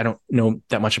 I don't know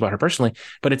that much about her personally,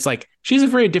 but it's like, she's a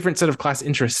very different set of class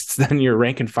interests than your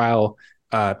rank and file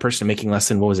person making less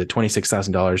than,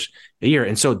 $26,000 a year.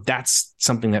 And so that's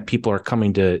something that people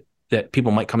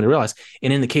might come to realize.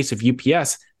 And in the case of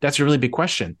UPS, that's a really big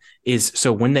question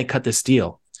so when they cut this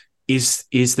deal, is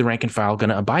the rank and file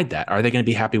going to abide that? Are they going to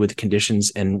be happy with the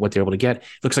conditions and what they're able to get? It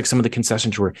looks like some of the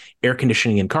concessions were air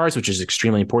conditioning in cars, which is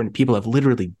extremely important. People have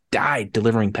literally died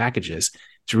delivering packages.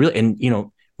 It's really, and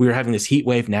we were having this heat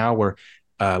wave now where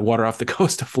water off the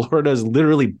coast of Florida is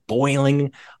literally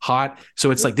boiling hot.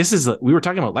 So it's like, we were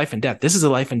talking about life and death. This is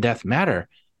a life and death matter.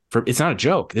 It's not a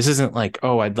joke. This isn't like,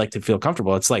 oh, I'd like to feel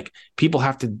comfortable. It's like people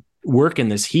have to work in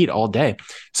this heat all day.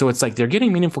 So it's like they're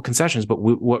getting meaningful concessions, but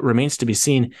what remains to be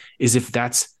seen is if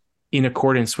that's in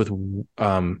accordance with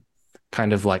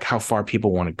kind of like how far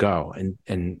people want to go.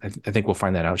 And I think we'll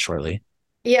find that out shortly.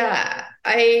 Yeah,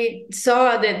 I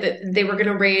saw that they were going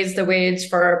to raise the wage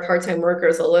for part-time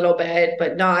workers a little bit,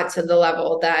 but not to the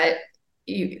level that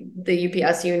the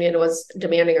UPS union was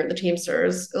demanding, or the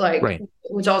Teamsters, Right.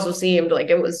 Which also seemed like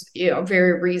it was,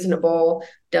 very reasonable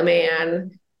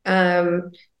demand.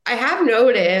 I have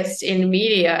noticed in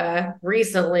media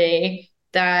recently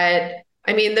that,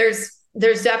 I mean,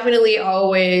 there's definitely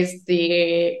always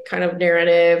the kind of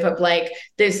narrative of like,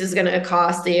 this is going to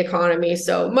cost the economy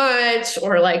so much,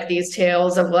 or like these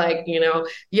tales of like,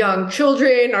 young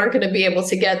children aren't going to be able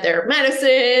to get their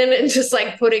medicine, and just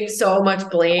like putting so much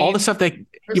blame. All the stuff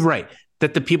you're right,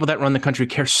 that the people that run the country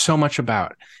care so much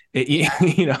about.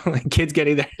 Like kids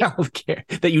getting their health care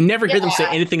that you never hear them say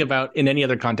anything about in any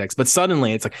other context. But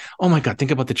suddenly it's like, oh my God, think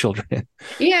about the children.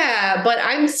 Yeah, but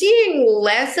I'm seeing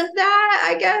less of that,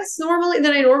 I guess,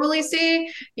 than I normally see,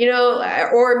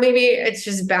 or maybe it's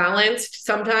just balanced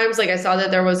sometimes. Like I saw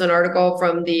that there was an article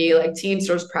from the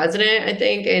Teamsters president, I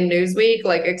think, in Newsweek,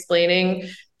 explaining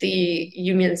the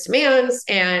union's demands,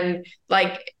 and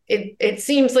it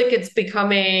seems like it's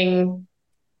becoming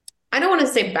I don't want to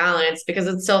say balance because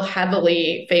it still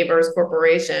heavily favors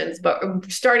corporations, but I'm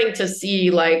starting to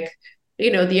see like,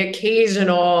 the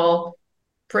occasional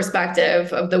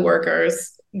perspective of the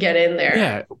workers get in there.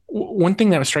 Yeah. One thing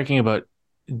that was striking about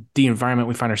the environment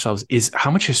we find ourselves is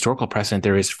how much historical precedent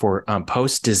there is for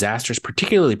post disasters,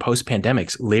 particularly post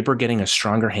pandemics, labor getting a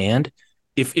stronger hand,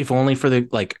 if only for the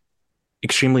like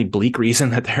extremely bleak reason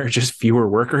that there are just fewer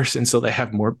workers. And so they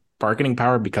have more bargaining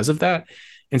power because of that.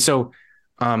 And so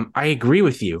I agree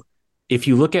with you. If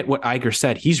you look at what Iger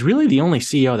said, he's really the only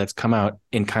CEO that's come out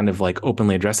and kind of like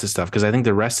openly addressed this stuff, because I think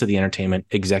the rest of the entertainment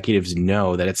executives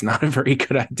know that it's not a very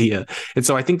good idea. And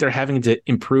so I think they're having to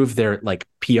improve their like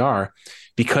PR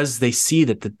because they see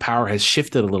that the power has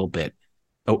shifted a little bit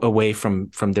away from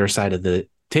their side of the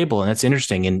table. And that's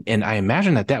interesting. And I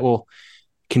imagine that will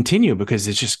continue because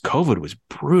it's just COVID was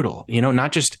brutal.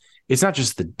 It's not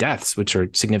just the deaths, which are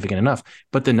significant enough,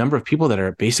 but the number of people that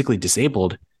are basically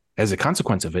disabled as a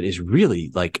consequence of it is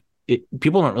really like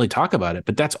people don't really talk about it,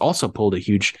 but that's also pulled a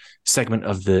huge segment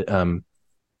of the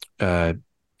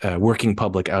working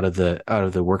public out of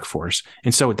the workforce.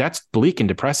 And so that's bleak and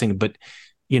depressing, but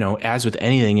as with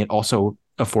anything, it also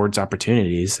affords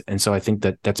opportunities. And so I think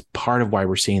that that's part of why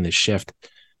we're seeing this shift.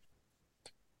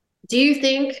 Do you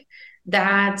think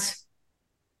that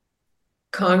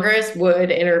Congress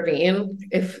would intervene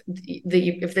if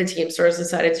the Teamsters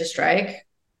decided to strike?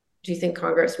 Do you think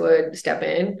Congress would step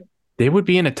in? They would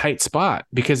be in a tight spot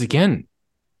because, again,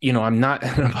 I'm not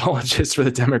an apologist for the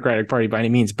Democratic Party by any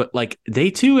means, but like they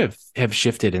too have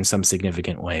shifted in some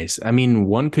significant ways. I mean,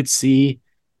 one could see,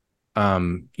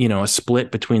 a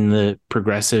split between the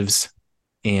progressives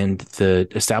and the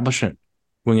establishment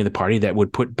wing of the party that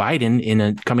would put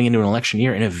Biden coming into an election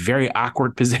year in a very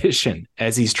awkward position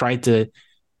as he's tried to,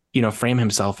 frame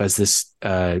himself as this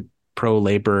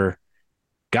pro-labor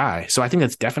guy. So I think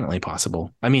that's definitely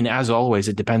possible. I mean, as always,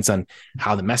 it depends on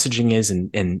how the messaging is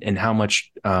and how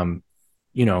much,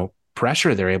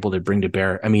 pressure they're able to bring to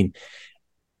bear. I mean,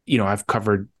 I've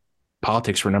covered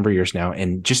politics for a number of years now,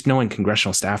 and just knowing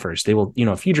congressional staffers, they will,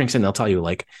 a few drinks in, they'll tell you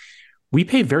like, we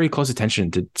pay very close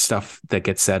attention to stuff that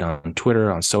gets said on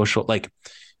Twitter, on social. Like,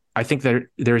 I think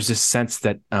there's this sense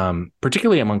that,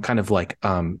 particularly among kind of like,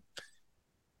 kind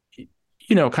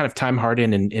of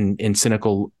time-hardened and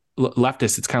cynical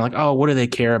leftists, it's kind of like, oh, what do they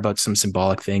care about some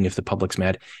symbolic thing if the public's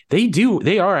mad?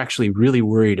 They are actually really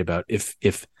worried about if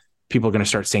people are going to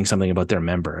start saying something about their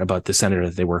member, about the senator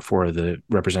that they work for, or the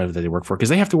representative that they work for, because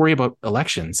they have to worry about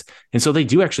elections. And so they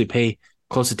do actually pay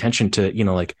close attention to,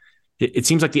 like, it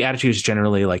seems like the attitude is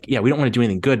generally like, yeah, we don't want to do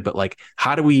anything good, but like,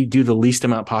 how do we do the least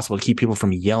amount possible to keep people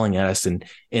from yelling at us and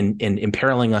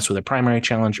imperiling us with a primary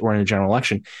challenge or in a general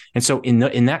election? And so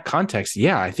in that context,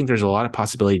 yeah, I think there's a lot of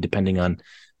possibility depending on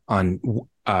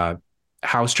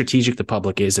how strategic the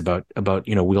public is about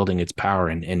wielding its power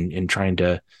and trying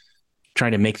to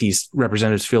make these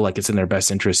representatives feel like it's in their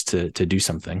best interest to do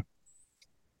something.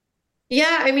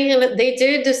 Yeah, I mean, they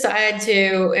did decide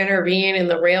to intervene in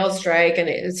the rail strike, and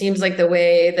it seems like the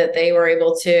way that they were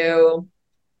able to,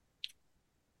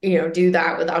 do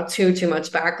that without too much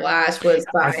backlash was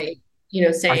by,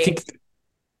 saying. I think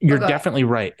you're definitely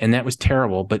right, and that was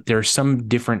terrible. But there's some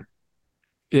different.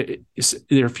 There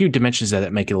are a few dimensions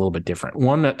that make it a little bit different.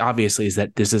 One, obviously, is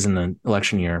that this isn't an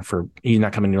election year he's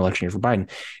not coming to an election year for Biden.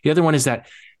 The other one is that,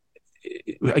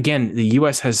 again, the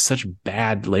U.S. has such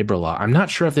bad labor law. I'm not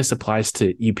sure if this applies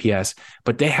to UPS,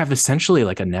 but they have essentially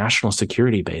like a national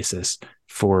security basis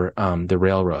for the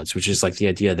railroads, which is like the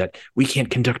idea that we can't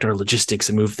conduct our logistics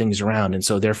and move things around. And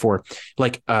so therefore,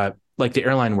 like the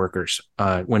airline workers,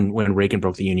 when Reagan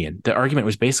broke the union, the argument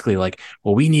was basically like,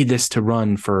 well, we need this to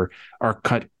run for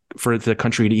the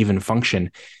country to even function.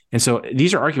 And so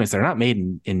these are arguments that are not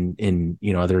made in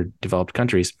other developed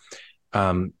countries.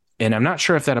 And I'm not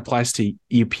sure if that applies to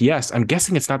UPS. I'm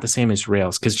guessing it's not the same as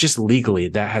rails, because just legally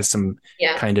that has some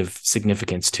kind of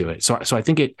significance to it. So I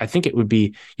think it would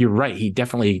be, you're right. He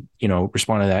definitely,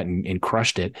 responded to that and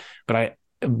crushed it. But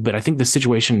I think the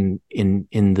situation in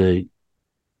the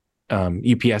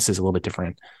UPS is a little bit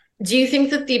different. Do you think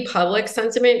that the public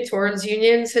sentiment towards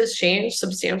unions has changed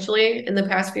substantially in the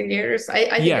past few years? I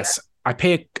think yes. I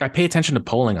pay attention to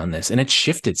polling on this, and it's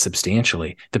shifted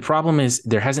substantially. The problem is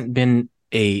there hasn't been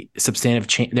a substantive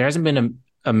change. There hasn't been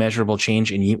a measurable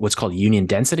change in what's called union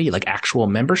density, like actual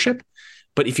membership.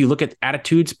 But if you look at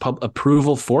attitudes,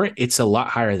 approval for it, it's a lot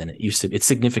higher than it used to be. It's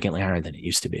significantly higher than it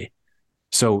used to be.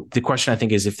 So the question, I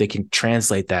think, is if they can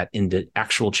translate that into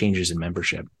actual changes in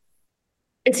membership.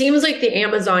 It seems like the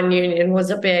Amazon union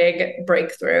was a big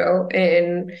breakthrough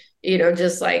in,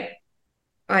 just like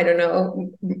I don't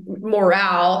know,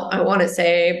 morale, I want to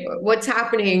say. But what's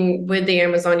happening with the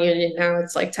Amazon union now?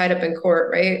 It's like tied up in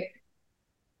court, right?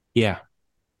 Yeah.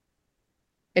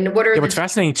 And what are Yeah, what's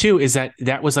fascinating too is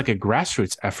that was like a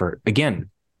grassroots effort. Again,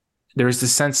 there's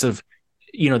this sense of,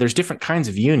 there's different kinds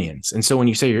of unions. And so when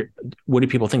you say, what do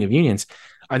people think of unions?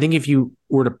 I think if you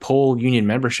were to poll union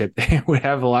membership, they would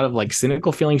have a lot of like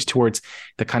cynical feelings towards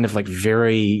the kind of like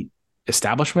very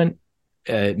establishment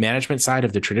management side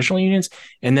of the traditional unions,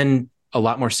 and then a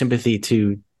lot more sympathy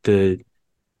to the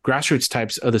grassroots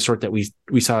types of the sort that we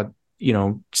saw,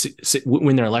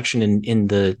 win their election in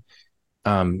the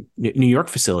New York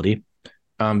facility,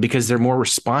 because they're more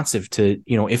responsive to,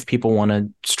 if people want to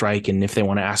strike and if they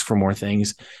want to ask for more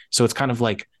things. So it's kind of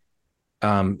like,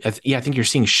 I think you're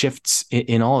seeing shifts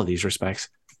in all of these respects.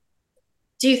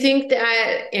 Do you think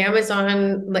that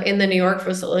Amazon in the New York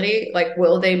facility, like,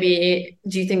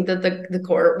 do you think that the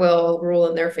court will rule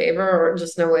in their favor, or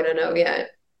just no way to know yet?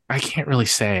 I can't really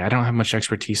say. I don't have much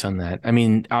expertise on that. I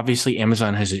mean, obviously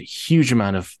Amazon has a huge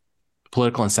amount of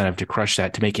political incentive to crush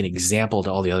that, to make an example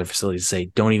to all the other facilities, say,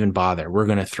 don't even bother. We're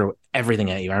going to throw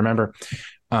everything at you. I remember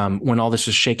when all this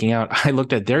was shaking out, I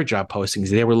looked at their job postings.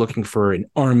 They were looking for an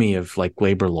army of like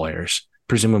labor lawyers,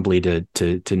 presumably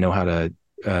to know how to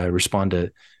respond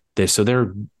to this. So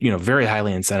they're, very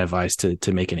highly incentivized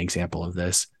to make an example of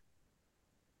this.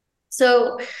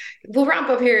 So we'll wrap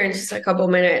up here in just a couple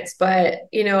minutes, but,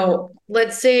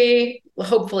 let's say,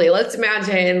 hopefully, let's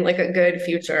imagine like a good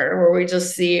future where we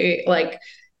just see like,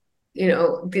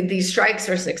 these strikes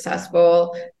are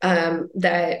successful,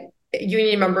 that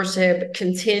union membership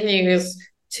continues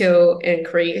to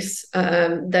increase,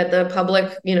 that the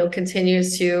public,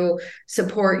 continues to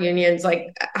support unions. Like,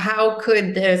 how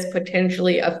could this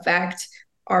potentially affect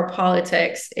our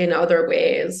politics in other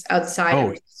ways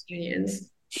outside of unions?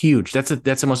 Huge. That's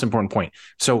the most important point.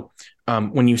 So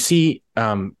when you see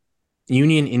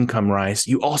union income rise,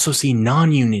 you also see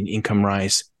non-union income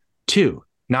rise too.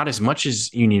 Not as much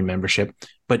as union membership,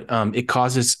 but it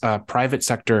causes private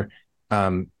sector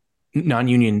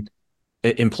non-union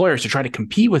employers to try to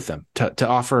compete with them to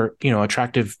offer,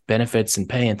 attractive benefits and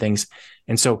pay and things.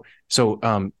 And so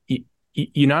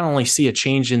you not only see a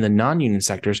change in the non-union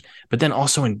sectors, but then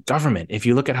also in government. If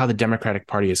you look at how the Democratic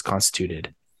Party is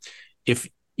constituted, if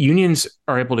unions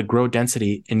are able to grow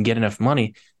density and get enough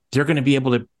money, they're going to be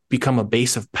able to become a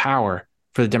base of power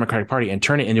for the Democratic Party and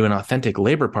turn it into an authentic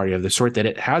labor party of the sort that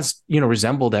it has,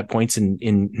 resembled at points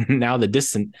in now the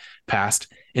distant past.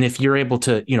 And if you're able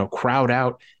to, crowd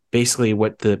out basically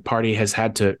what the party has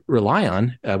had to rely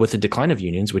on with the decline of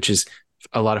unions, which is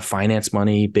a lot of finance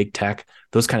money, big tech,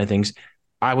 those kind of things,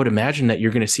 I would imagine that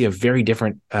you're going to see a very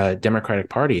different Democratic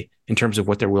Party in terms of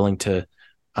what they're willing to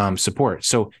support.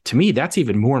 So to me, that's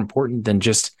even more important than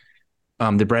just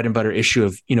the bread and butter issue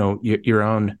of, your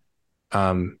own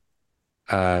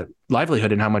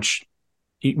livelihood and how much,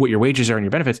 what your wages are and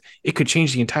your benefits. It could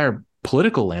change the entire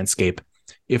political landscape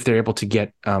if they're able to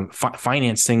get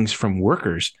finance things from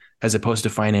workers as opposed to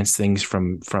finance things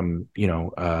from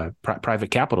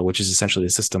private capital, which is essentially the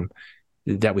system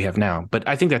that we have now. But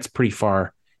I think that's pretty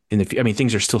far in the. I mean,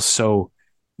 things are still so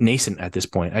nascent at this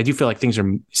point. I do feel like things are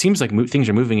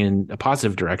moving in a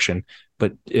positive direction,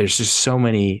 but there's just so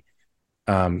many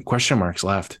question marks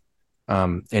left.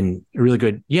 And a really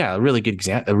good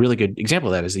example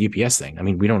of that is the UPS thing. I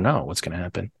mean, we don't know what's going to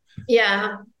happen.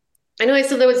 Yeah. I know I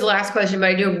said that was the last question, but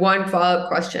I do have one follow-up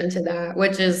question to that,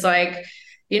 which is like,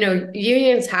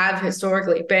 unions have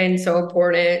historically been so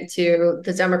important to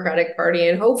the Democratic Party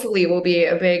and hopefully will be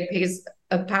a big piece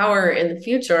of power in the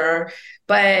future.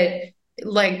 But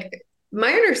like,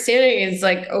 my understanding is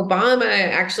like Obama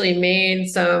actually made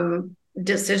some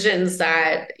decisions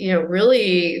that,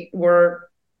 really were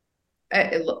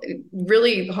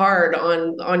really hard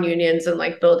on unions and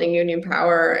like building union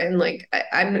power. And like,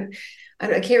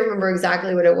 I can't remember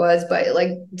exactly what it was, but like,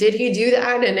 did he do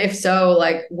that? And if so,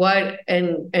 like what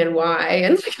and why?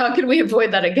 And like, how can we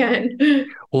avoid that again?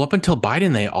 Well, up until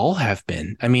Biden, they all have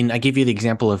been. I mean, I gave you the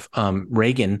example of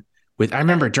Reagan. I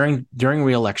remember during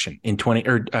re-election in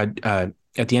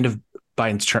at the end of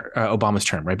Obama's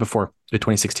term, right before the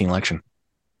 2016 election,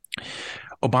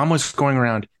 Obama was going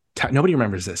around. Nobody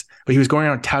remembers this, but he was going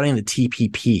around touting the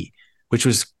TPP, which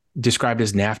was described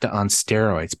as NAFTA on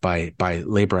steroids by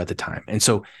labor at the time. And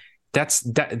so that's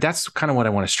kind of what I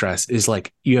want to stress is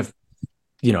like, you have,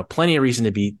 plenty of reason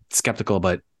to be skeptical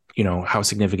about, how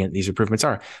significant these improvements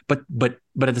are. But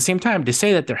at the same time, to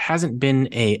say that there hasn't been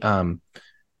a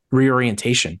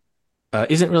reorientation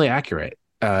isn't really accurate.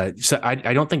 So I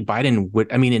don't think Biden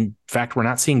would, I mean, in fact, we're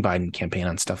not seeing Biden campaign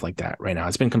on stuff like that right now.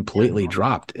 It's been completely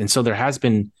dropped. And so there has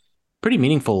been pretty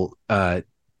meaningful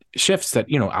shifts that,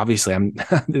 obviously I'm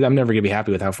never going to be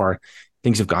happy with how far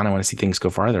things have gone. I want to see things go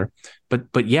farther.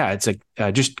 But yeah, it's like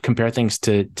just compare things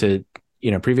to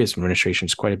previous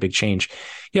administrations, quite a big change.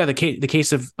 Yeah, the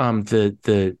case of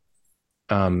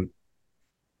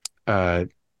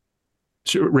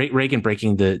Reagan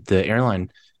breaking the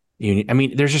airline union. I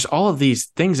mean, there's just all of these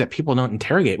things that people don't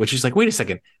interrogate, which is like, wait a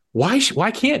second, why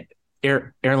can't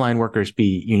airline workers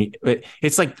be union?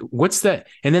 It's like, what's that?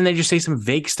 And then they just say some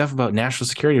vague stuff about national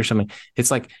security or something.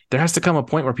 It's like there has to come a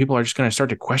point where people are just going to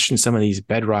start to question some of these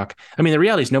bedrock. I mean, the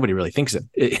reality is nobody really thinks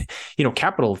it.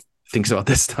 Capital thinks about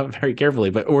this stuff very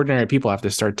carefully, but ordinary people have to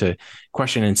start to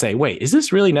question and say, wait, is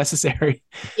this really necessary?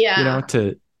 Yeah.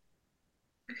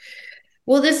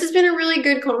 Well, this has been a really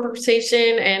good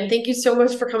conversation, and thank you so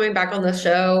much for coming back on the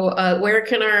show. Where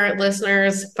can our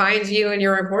listeners find you and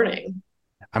your reporting?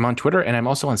 I'm on Twitter, and I'm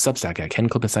also on Substack at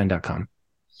kenklippenstein.com.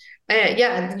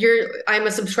 I'm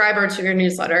a subscriber to your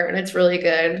newsletter, and it's really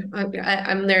good.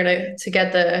 I'm there to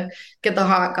get the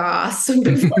hot goss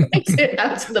before I get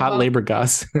out to the hot labor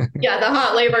goss. Yeah, the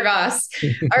hot labor goss.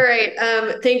 All right.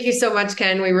 Thank you so much,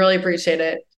 Ken. We really appreciate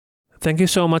it. Thank you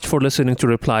so much for listening to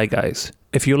Reply Guys.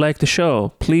 If you like the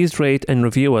show, please rate and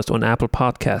review us on Apple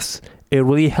Podcasts. It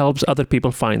really helps other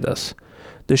people find us.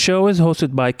 The show is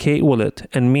hosted by Kate Willett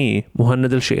and me,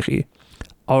 Muhannad Al-Sheikhi.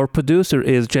 Our producer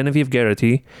is Genevieve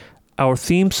Garrity. Our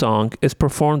theme song is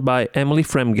performed by Emily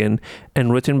Fremgen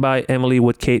and written by Emily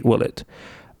with Kate Willett.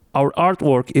 Our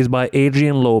artwork is by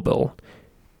Adrian Lobel.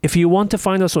 If you want to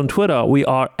find us on Twitter, we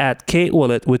are at Kate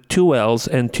Willett with 2 L's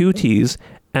and 2 T's,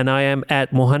 and I am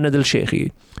at Muhannad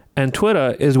Al-Sheikhi. And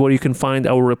Twitter is where you can find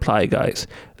our Reply Guys.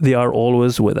 They are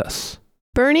always with us.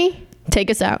 Bernie,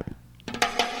 take us out.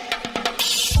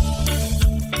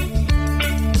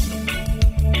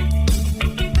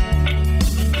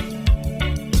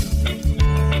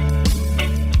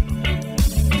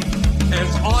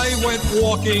 As I went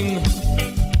walking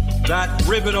that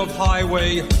ribbon of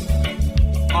highway,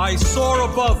 I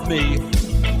saw above me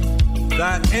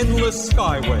that endless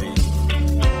skyway.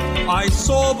 I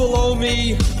saw below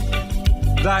me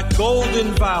that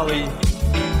golden valley.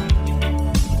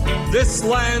 This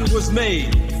land was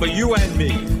made for you and me.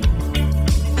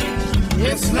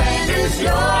 This land is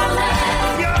your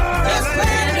land. This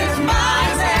land is mine.